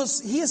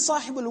 He is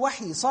sahibul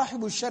wahi,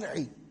 sahibul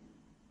shar'i.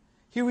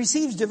 He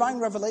receives divine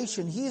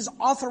revelation. He is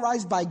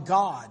authorized by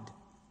God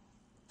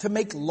to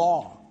make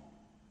law.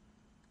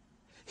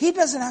 He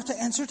doesn't have to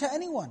answer to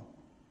anyone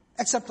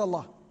except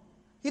Allah.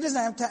 He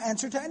doesn't have to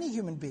answer to any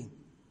human being.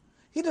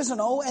 He doesn't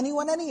owe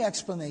anyone any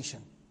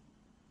explanation.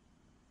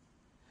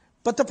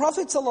 But the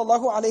Prophet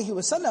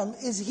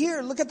ﷺ is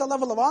here. Look at the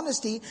level of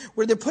honesty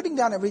where they're putting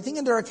down everything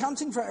and they're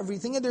accounting for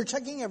everything and they're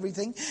checking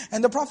everything.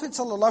 And the Prophet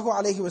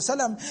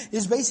ﷺ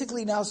is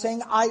basically now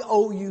saying, I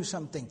owe you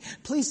something.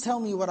 Please tell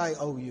me what I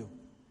owe you.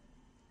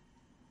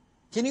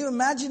 Can you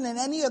imagine in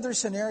any other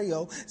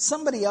scenario,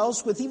 somebody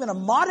else with even a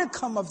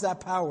modicum of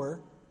that power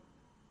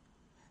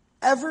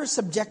ever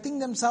subjecting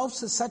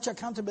themselves to such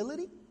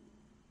accountability?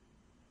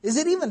 Is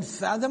it even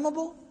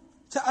fathomable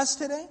to us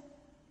today?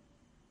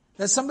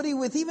 That somebody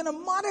with even a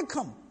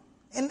modicum,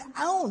 an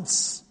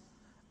ounce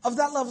of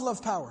that level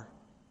of power,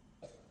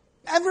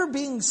 ever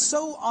being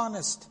so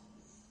honest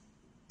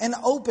and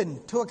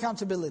open to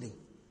accountability.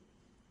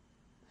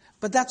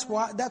 But that's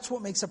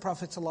what makes the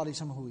Prophet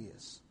ﷺ who he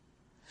is.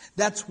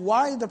 That's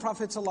why the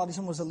Prophet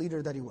ﷺ was the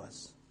leader that he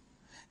was.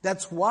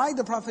 That's why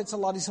the Prophet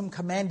ﷺ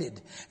commanded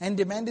and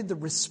demanded the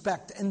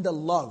respect and the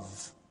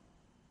love.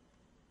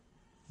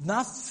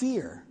 Not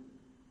fear,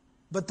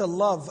 but the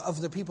love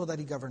of the people that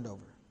he governed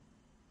over.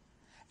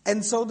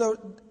 And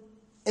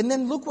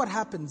then look what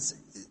happens.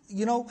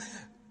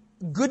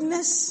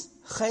 Goodness,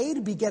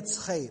 khair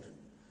begets khair.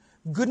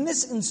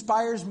 Goodness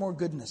inspires more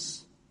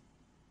goodness.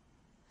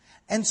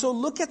 And so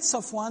look at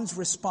Safwan's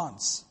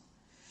response.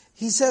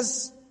 He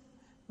says,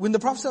 when the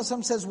Prophet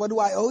ﷺ says, what do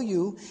I owe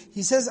you?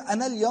 He says,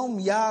 Ana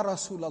al-yawm ya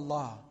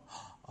Rasulallah.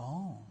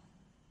 Oh.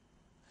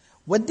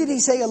 What did he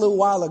say a little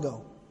while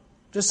ago?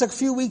 Just a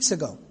few weeks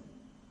ago.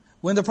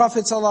 When the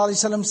Prophet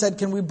ﷺ said,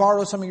 can we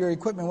borrow some of your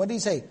equipment? What did he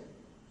say?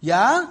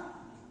 Ya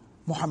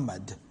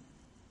Muhammad.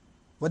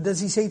 What does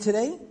he say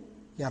today?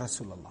 Ya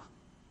Rasulullah.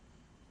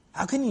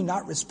 How can you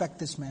not respect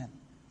this man?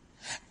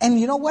 And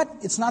you know what?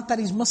 It's not that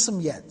he's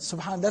Muslim yet.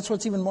 Subhanallah, that's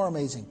what's even more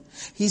amazing.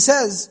 He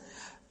says,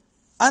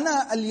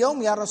 Ana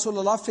al-yawm ya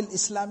Rasulullah fil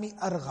Islami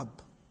arghab.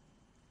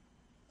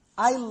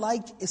 I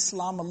like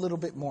Islam a little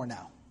bit more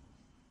now.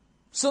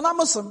 Still not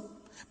Muslim,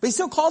 but he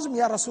still calls him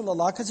Ya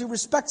Rasulullah because he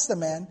respects the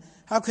man.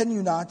 How can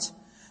you not?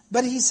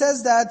 But he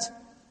says that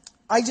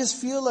I just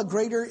feel a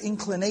greater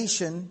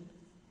inclination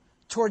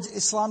towards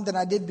Islam than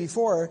I did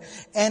before.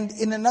 And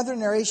in another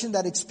narration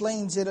that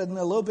explains it in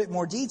a little bit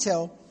more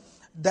detail,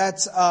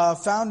 that's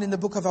found in the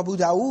book of Abu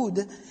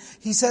Dawood,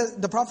 he says,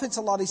 the Prophet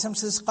ﷺ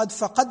says, قَدْ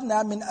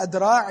فَقَدْنَا مِنْ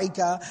أَدْرَاعِكَ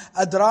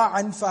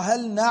أَدْرَاعًا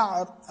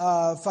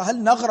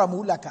فَهَلْ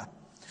نَغْرَمُ لَكَ.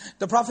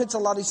 The Prophet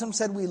ﷺ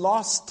said, we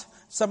lost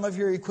some of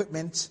your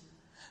equipment,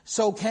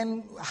 So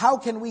how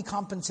can we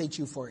compensate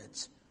you for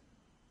it?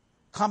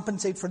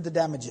 Compensate for the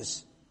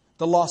damages,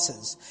 the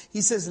losses.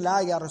 He says, "La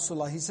ya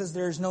Rasulullah." He says,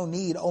 there is no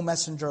need, O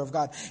Messenger of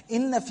God.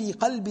 "Inna fi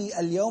qalbi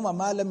al-yawma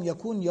ma lam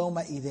yakun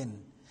yawma idhin."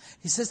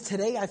 He says,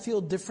 today I feel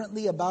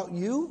differently about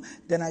you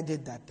than I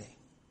did that day.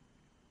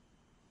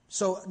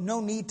 So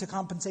no need to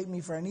compensate me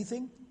for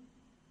anything.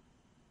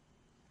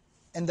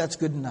 And that's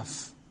good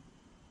enough.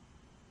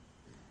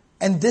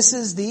 And this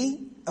is the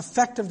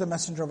effect of the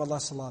Messenger of Allah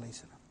sallallahu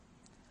alaihi wasallam.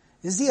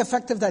 This is the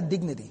effect of that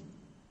dignity.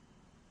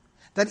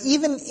 That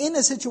even in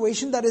a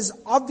situation that is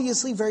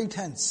obviously very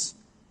tense,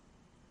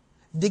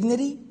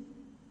 dignity,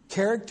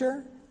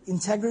 character,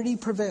 integrity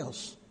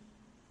prevails.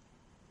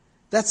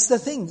 That's the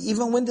thing.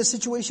 Even when the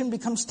situation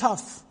becomes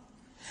tough,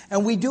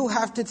 and we do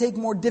have to take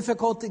more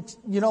difficult,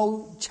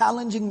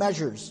 challenging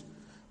measures,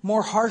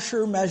 more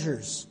harsher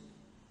measures,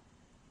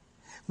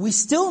 we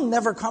still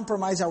never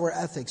compromise our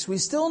ethics. We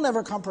still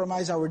never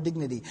compromise our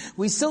dignity.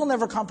 We still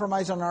never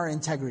compromise on our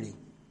integrity.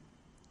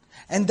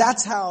 And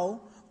that's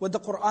how, what the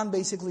Quran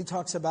basically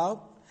talks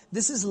about,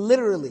 this is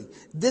literally,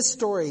 this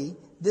story,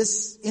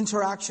 this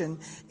interaction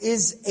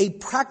is a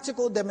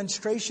practical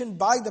demonstration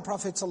by the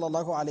Prophet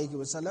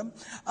ﷺ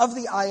of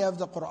the ayah of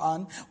the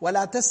Quran,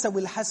 وَلَا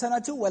تَسْتَوِي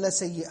الْحَسَنَةُ وَلَا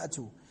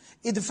سَيِّئَةُ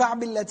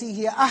إِدْفَعْ بِالَّتِي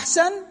هِيَ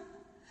أَحْسَنُ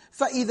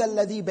فَإِذَا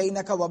الَّذِي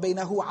بَيْنَكَ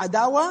وَبَيْنَهُ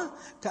عَدَاوَةٌ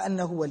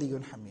كَأَنَّهُ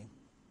وَلِيٌّ حَمِيمٌ.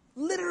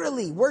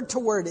 Literally, word to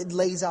word, it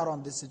lays out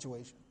on this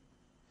situation.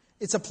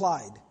 It's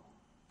applied.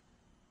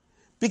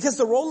 Because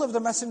the role of the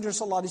Messenger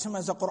ﷺ,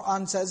 as the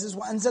Quran says, is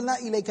وَأَنزَلْنَا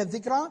إِلَيْكَ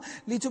الذِّكْرَ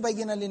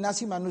لِتُبَيِّنَ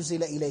لِلنَّاسِ مَا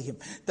نُزِّلَ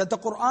إِلَيْهِمْ. That the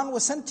Quran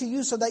was sent to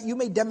you so that you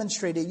may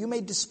demonstrate it, you may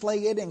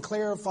display it and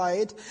clarify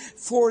it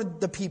for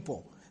the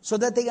people, so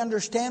that they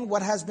understand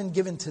what has been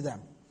given to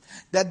them.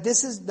 That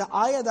this is the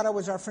ayah that I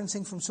was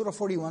referencing from Surah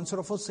 41,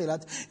 Surah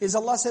Fussilat, is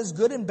Allah says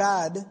good and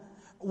bad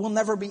will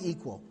never be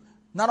equal.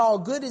 Not all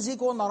good is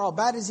equal, not all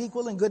bad is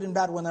equal, and good and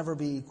bad will never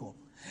be equal.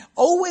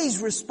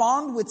 Always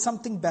respond with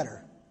something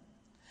better.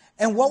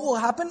 And what will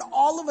happen?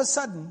 All of a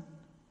sudden,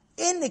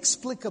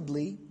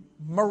 inexplicably,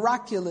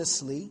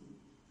 miraculously,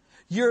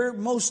 your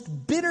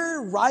most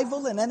bitter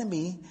rival and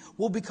enemy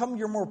will become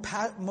your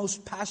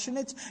most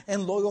passionate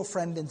and loyal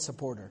friend and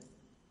supporter.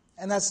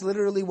 And that's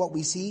literally what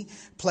we see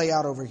play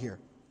out over here.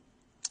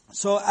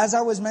 So as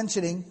I was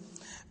mentioning,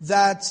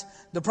 that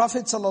the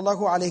Prophet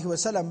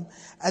ﷺ,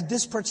 at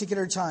this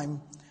particular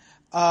time,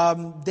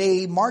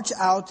 they march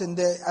out, and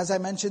as I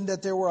mentioned,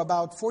 that there were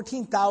about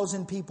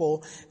 14,000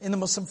 people in the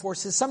Muslim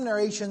forces. Some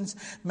narrations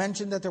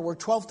mention that there were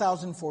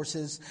 12,000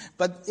 forces,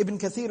 but Ibn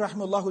Kathir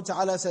rahimahullah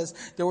ta'ala says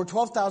there were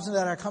 12,000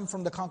 that had come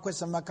from the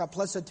conquest of Mecca,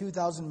 plus the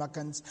 2,000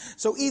 Meccans.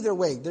 So either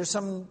way, there's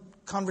some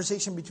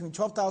conversation between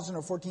 12,000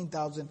 or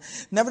 14,000.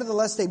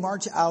 Nevertheless, they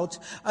march out.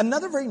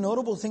 Another very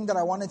notable thing that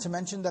I wanted to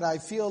mention that I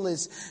feel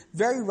is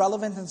very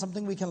relevant and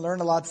something we can learn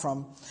a lot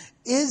from,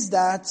 is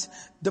that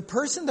the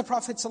person the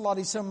Prophet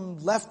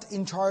ﷺ left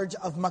in charge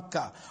of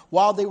Mecca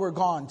while they were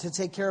gone to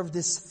take care of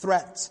this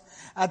threat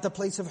at the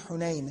place of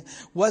Hunayn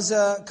was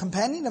a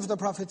companion of the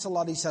Prophet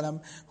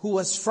ﷺ who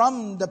was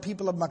from the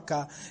people of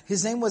Mecca.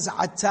 His name was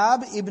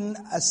Attab ibn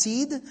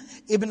Asid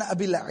ibn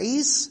Abil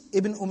Is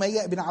ibn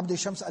Umayyah ibn Abd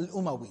Shams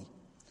al-Umawi.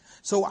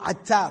 So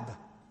Attab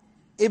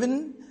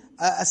ibn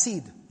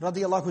Asid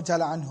radiyallahu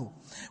ta'ala anhu.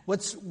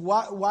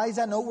 Why is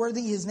that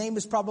noteworthy? His name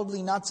is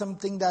probably not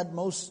something that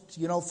most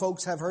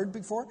folks have heard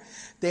before.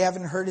 They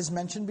haven't heard his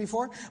mentioned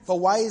before. But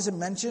why is it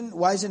mentioned?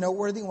 Why is it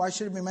noteworthy? Why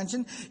should it be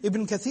mentioned?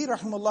 Ibn Kathir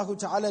rahimahullah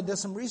ta'ala does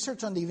some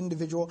research on the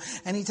individual,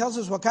 and he tells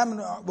us وَكَانَ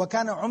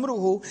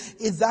عُمْرُهُ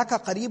إِذْ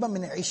ذَاكَ قَرِيبًا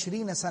مِنْ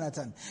 20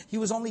 سَنَةً. He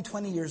was only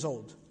 20 years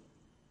old.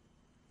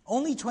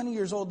 Only 20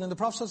 years old, and the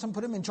Prophet ﷺ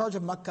put him in charge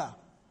of Mecca,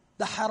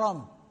 the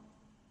Haram.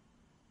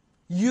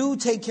 You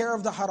take care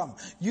of the Haram.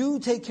 You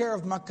take care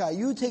of Mecca.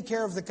 You take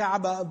care of the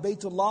Kaaba, of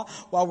Baytullah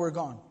while we're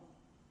gone.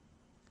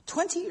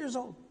 20 years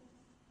old.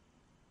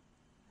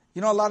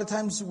 A lot of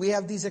times we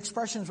have these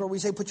expressions where we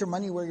say, put your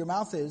money where your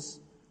mouth is.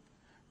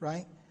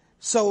 Right?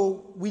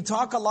 So we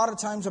talk a lot of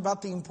times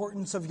about the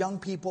importance of young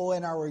people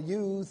and our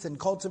youth and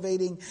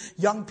cultivating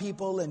young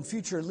people and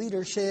future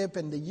leadership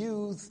and the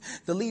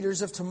youth, the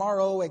leaders of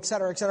tomorrow,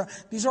 etc., etc.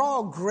 These are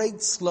all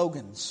great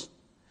slogans.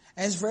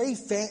 And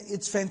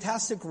it's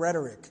fantastic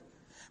rhetoric.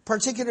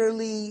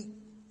 Particularly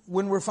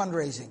when we're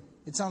fundraising.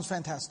 It sounds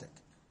fantastic.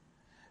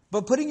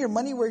 But putting your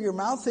money where your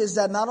mouth is,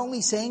 that not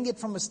only saying it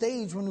from a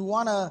stage when we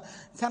want to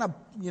kind of,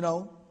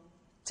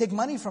 take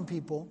money from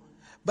people,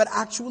 but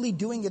actually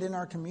doing it in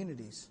our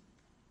communities.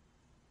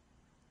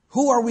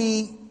 Who are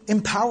we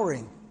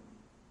empowering?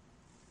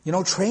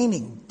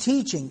 Training,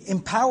 teaching,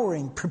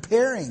 empowering,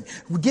 preparing,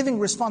 giving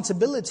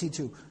responsibility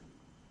to.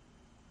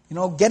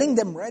 Getting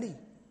them ready.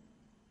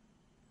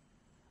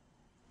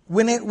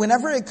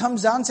 Whenever it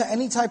comes down to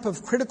any type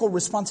of critical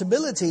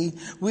responsibility,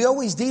 we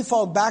always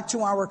default back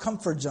to our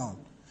comfort zone.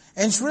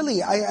 And it's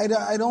really,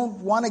 I don't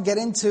want to get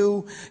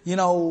into,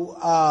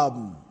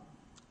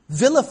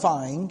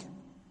 vilifying,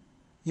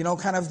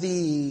 kind of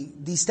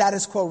the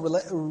status quo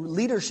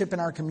leadership in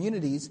our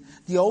communities,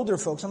 the older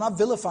folks. I'm not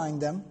vilifying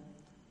them.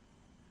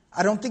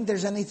 I don't think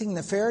there's anything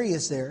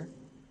nefarious there,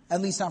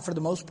 at least not for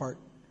the most part.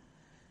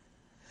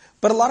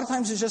 But a lot of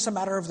times it's just a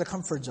matter of the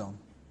comfort zone.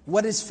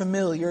 What is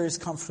familiar is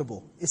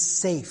comfortable, is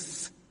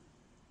safe.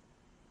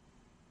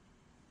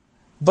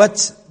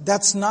 But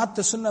that's not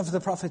the sunnah of the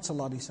Prophet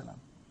ﷺ.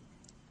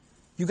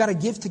 You got to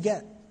give to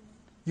get.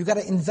 You got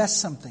to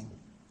invest something.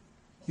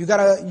 You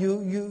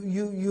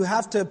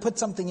have to put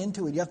something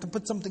into it. You have to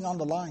put something on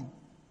the line.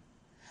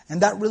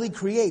 And that really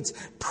creates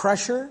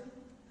pressure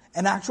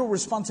and actual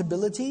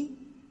responsibility.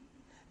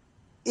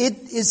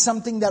 It is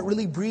something that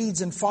really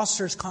breeds and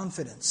fosters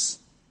confidence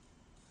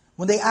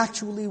when they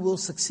actually will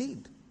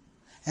succeed.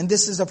 And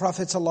this is the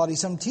Prophet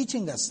ﷺ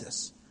teaching us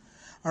this.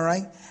 All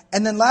right?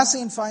 And then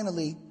lastly and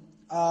finally,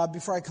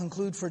 before I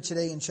conclude for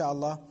today,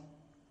 inshallah,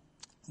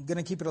 I'm going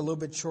to keep it a little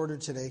bit shorter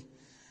today.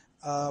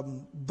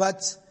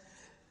 But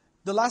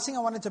the last thing I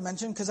wanted to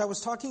mention, because I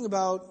was talking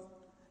about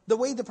the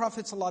way the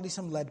Prophet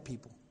ﷺ led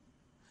people.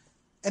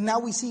 And now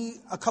we see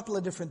a couple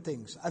of different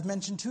things. I've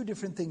mentioned two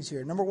different things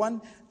here. Number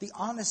one, the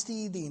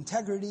honesty, the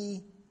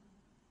integrity,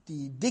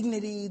 the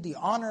dignity, the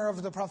honor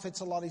of the Prophet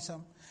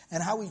ﷺ,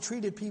 and how he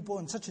treated people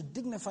in such a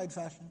dignified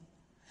fashion.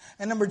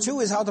 And number two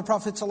is how the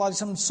Prophet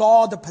ﷺ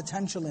saw the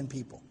potential in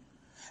people.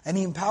 And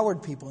he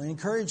empowered people, and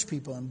encouraged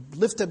people, and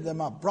lifted them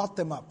up, brought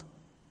them up.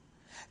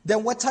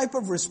 Then what type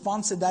of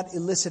response did that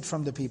elicit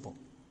from the people?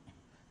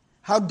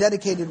 How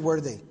dedicated were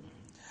they?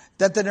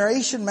 That the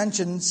narration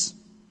mentions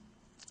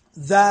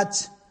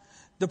that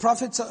the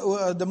Prophet,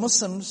 the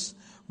Muslims,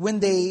 when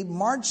they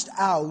marched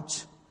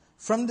out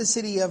from the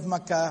city of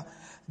Mecca,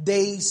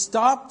 they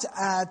stopped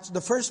at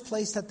the first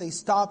place that they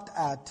stopped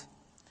at.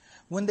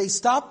 When they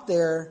stopped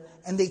there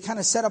and they kind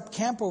of set up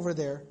camp over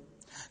there,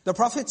 the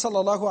Prophet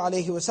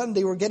ﷺ,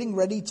 they were getting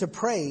ready to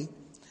pray.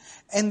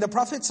 And the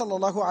Prophet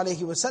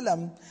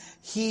ﷺ,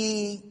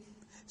 he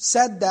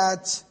said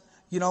that,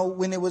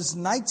 when it was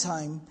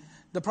nighttime,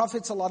 the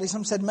Prophet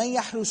ﷺ said, مَنْ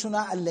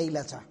يَحْرُسُنَا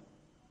اللَّيْلَةَ?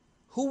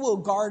 Who will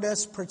guard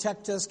us,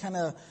 protect us, kind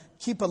of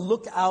keep a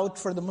lookout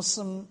for the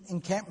Muslim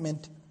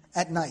encampment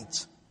at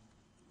night?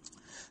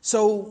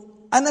 So,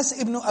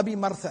 Anas ibn Abi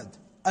Marthad,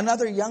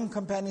 another young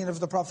companion of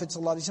the Prophet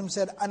ﷺ,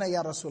 said, Ana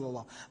ya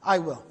Rasulullah, I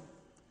will.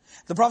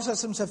 The Prophet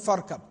ﷺ said,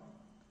 Farkab.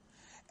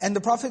 And the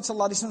Prophet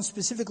ﷺ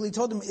specifically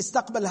told him,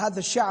 Istaqbal hadha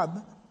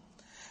الشعب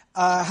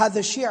هذا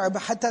الشعب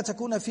حتى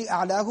تكون في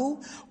أعلاه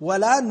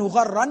ولا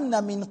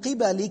نغرن من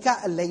قبلك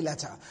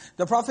الليلة.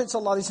 The Prophet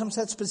ﷺ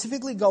said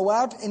specifically, go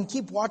out and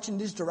keep watch in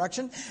this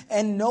direction,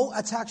 and no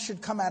attack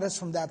should come at us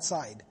from that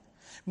side.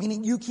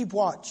 Meaning you keep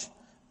watch.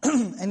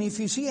 And if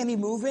you see any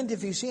movement,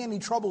 if you see any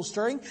trouble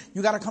stirring,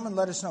 you got to come and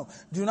let us know.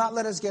 Do not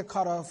let us get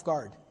caught off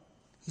guard.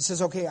 He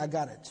says, okay, I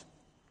got it.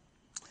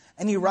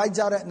 And he rides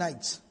out at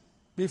night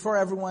before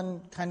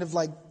everyone kind of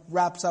like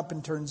wraps up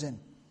and turns in.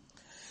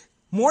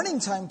 Morning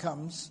time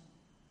comes,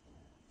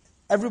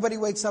 everybody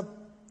wakes up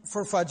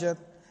for Fajr,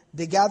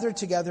 they gather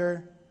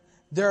together,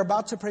 they're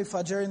about to pray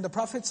Fajr, and the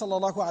Prophet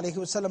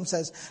ﷺ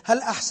says,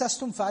 هَلْ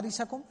أَحْسَسْتُمْ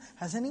فَارِسَكُمْ?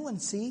 Has anyone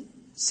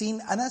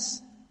seen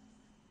Anas?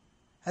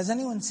 Has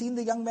anyone seen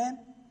the young man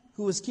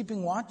who was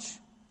keeping watch?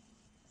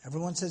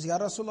 Everyone says, Ya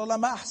Rasulullah,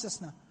 ma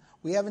ahsasna.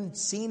 We haven't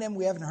seen him,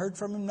 we haven't heard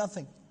from him,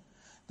 nothing.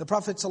 The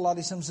Prophet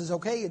ﷺ says,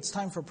 okay, it's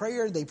time for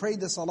prayer. They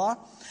prayed the salah.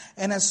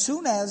 And as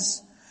soon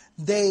as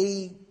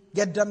they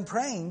get done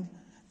praying,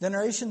 the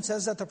narration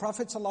says that the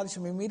Prophet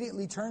ﷺ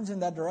immediately turns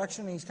in that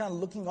direction, and he's kind of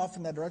looking off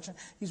in that direction.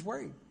 He's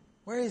worried.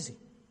 Where is he?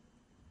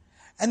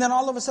 And then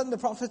all of a sudden the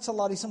Prophet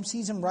ﷺ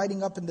sees him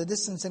riding up in the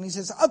distance, and he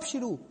says,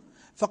 Abshiru,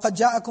 faqad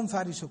ja'akum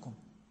farisukum.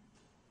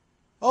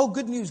 Oh,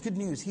 good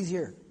news, he's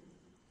here.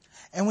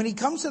 And when he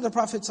comes to the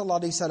Prophet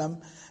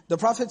ﷺ, the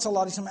Prophet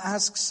ﷺ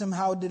asks him,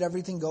 how did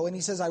everything go? And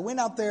he says, I went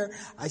out there,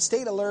 I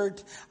stayed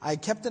alert, I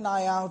kept an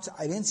eye out,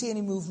 I didn't see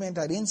any movement,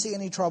 I didn't see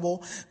any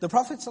trouble. The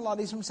Prophet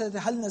ﷺ said,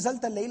 هَلْ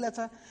نَزَلْتَ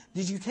اللَّيْلَةَ?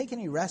 Did you take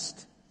any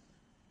rest?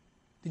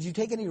 Did you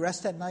take any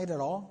rest at night at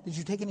all? Did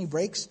you take any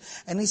breaks?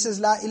 And he says,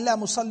 لَا إِلَّا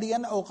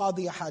مُصَلِّيًا أَوْ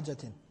قَاضِيَ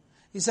حَاجَةٍ.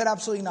 He said,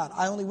 absolutely not.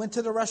 I only went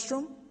to the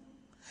restroom,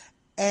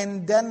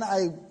 and then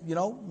I,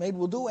 made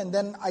wudu, and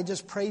then I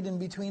just prayed in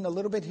between a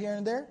little bit here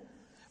and there.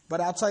 But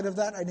outside of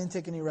that, I didn't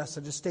take any rest.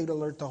 I just stayed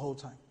alert the whole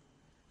time.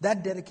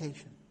 That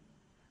dedication,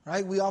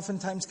 right? We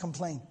oftentimes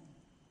complain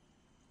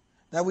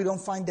that we don't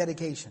find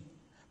dedication.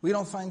 We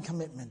don't find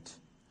commitment.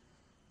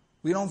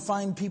 We don't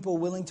find people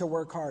willing to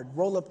work hard,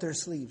 roll up their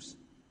sleeves.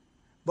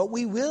 But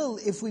we will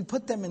if we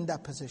put them in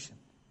that position.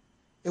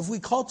 If we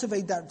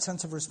cultivate that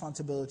sense of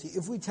responsibility.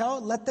 If we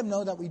let them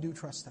know that we do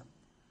trust them.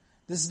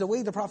 This is the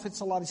way the Prophet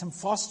ﷺ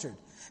fostered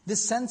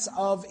this sense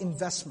of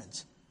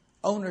investment,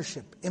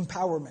 ownership,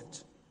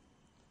 empowerment.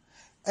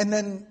 And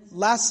then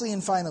lastly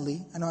and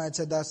finally, I know I had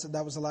said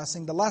that was the last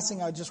thing. The last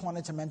thing I just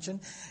wanted to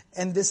mention,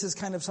 and this is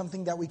kind of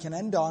something that we can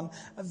end on,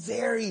 a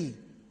very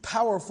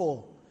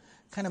powerful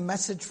kind of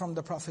message from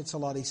the Prophet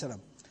ﷺ.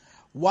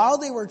 While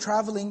they were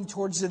traveling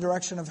towards the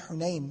direction of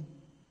Hunayn,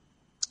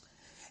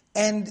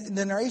 and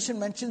the narration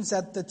mentions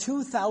that the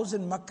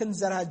 2,000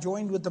 Meccans that had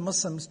joined with the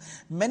Muslims,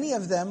 many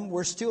of them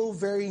were still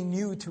very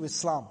new to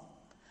Islam.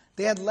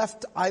 They had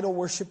left idol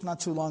worship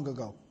not too long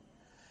ago.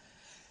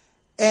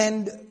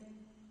 And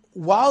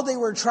while they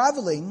were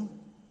traveling,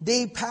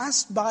 they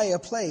passed by a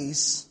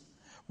place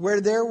where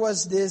there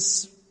was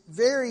this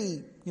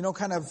very,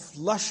 kind of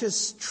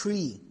luscious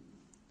tree.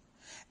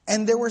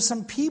 And there were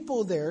some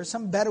people there,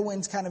 some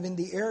Bedouins kind of in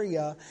the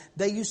area,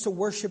 that used to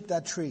worship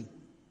that tree.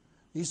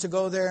 They used to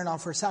go there and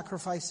offer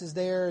sacrifices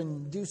there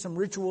and do some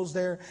rituals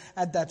there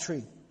at that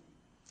tree.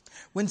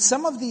 When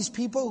some of these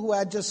people who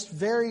had just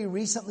very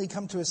recently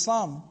come to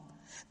Islam,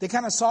 they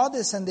kind of saw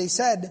this and they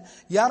said,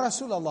 Ya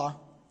Rasulullah,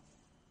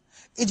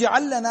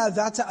 اجعل لنا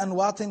ذات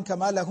أنواط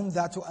كما لهم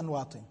ذات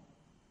أنواط.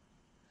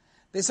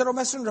 They said, O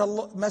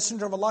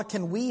Messenger of Allah,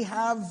 can we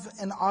have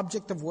an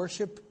object of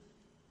worship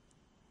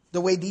the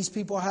way these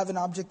people have an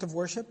object of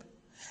worship?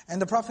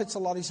 And the Prophet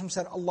ﷺ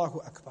said, Allahu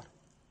Akbar.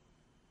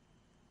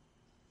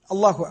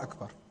 Allahu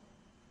Akbar.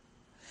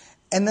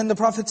 And then the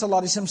Prophet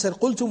ﷺ said,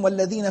 قُلْتُمْ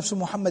وَالَّذِي نَفْسُ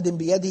مُحَمَّدٍ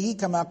بِيَدِهِ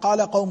كَمَا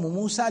قَالَ قَوْمُ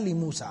مُوسَى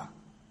لِمُوسَى.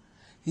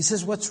 He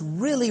says, what's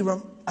really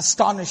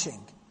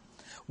astonishing,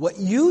 what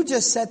you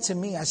just said to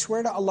me, I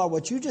swear to Allah,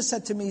 what you just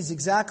said to me is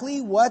exactly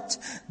what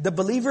the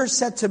believers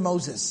said to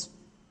Moses.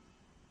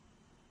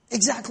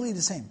 Exactly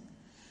the same.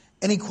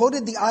 And he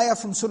quoted the ayah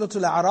from Surah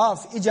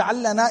Al-A'raf,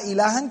 اجعل لنا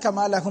إلها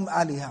كما لهم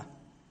آلهة.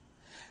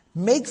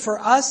 Make for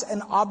us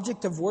an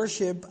object of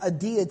worship, a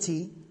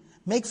deity.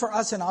 Make for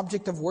us an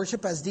object of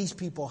worship as these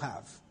people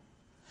have.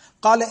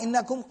 قال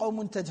إنكم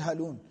قوم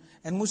تجهلون.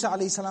 And Musa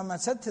alayhi salam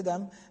had said to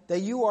them that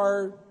you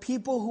are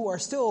people who are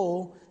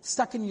still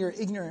stuck in your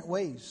ignorant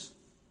ways.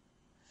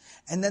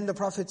 And then the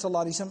Prophet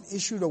ﷺ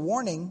issued a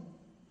warning.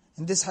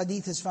 And this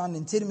hadith is found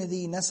in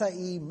Tirmidhi,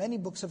 Nasa'i, many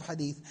books of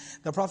hadith.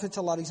 The Prophet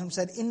ﷺ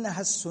said, إِنَّهَا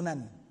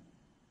السُّنَنِ.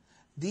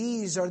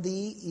 These are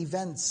the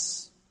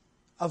events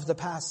of the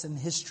past in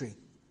history.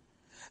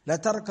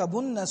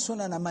 لَتَرْكَبُنَّ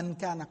سُنَنَ مَنْ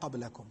كَانَ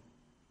قَبْلَكُمْ.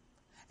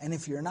 And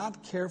if you're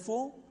not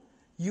careful,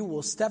 you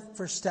will step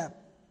for step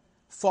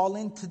fall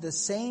into the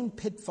same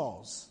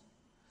pitfalls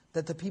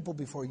that the people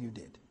before you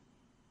did.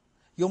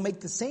 You'll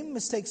make the same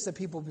mistakes that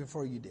people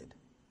before you did.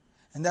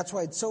 And that's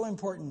why it's so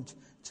important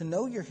to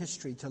know your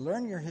history, to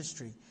learn your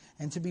history,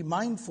 and to be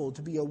mindful,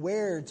 to be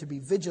aware, to be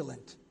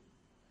vigilant,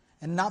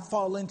 and not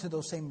fall into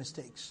those same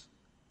mistakes.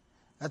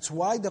 That's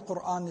why the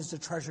Qur'an is the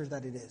treasure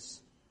that it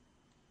is.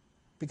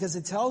 Because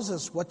it tells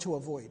us what to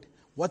avoid,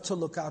 what to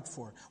look out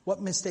for,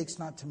 what mistakes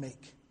not to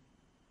make.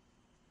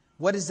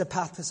 What is the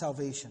path to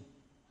salvation?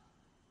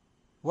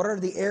 What are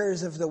the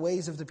errors of the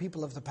ways of the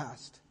people of the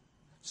past?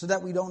 So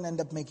that we don't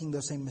end up making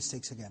those same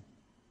mistakes again.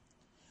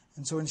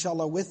 And so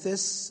inshallah with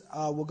this,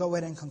 we'll go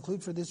ahead and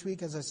conclude for this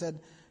week. As I said,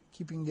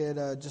 keeping it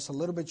just a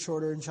little bit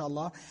shorter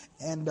inshallah.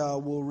 And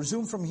we'll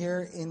resume from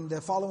here in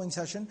the following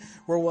session,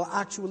 where we'll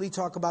actually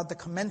talk about the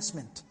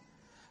commencement,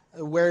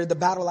 where the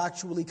battle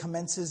actually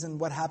commences and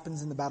what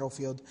happens in the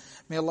battlefield.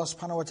 May Allah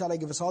subhanahu wa ta'ala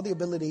give us all the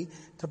ability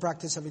to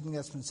practice everything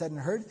that's been said and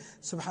heard.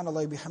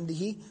 Subhanallah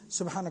bihamdihi,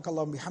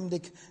 subhanakallah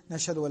bihamdik,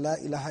 nashhadu wa la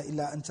ilaha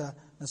illa anta,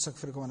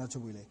 nastaghfiruka wa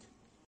natubu ilayk.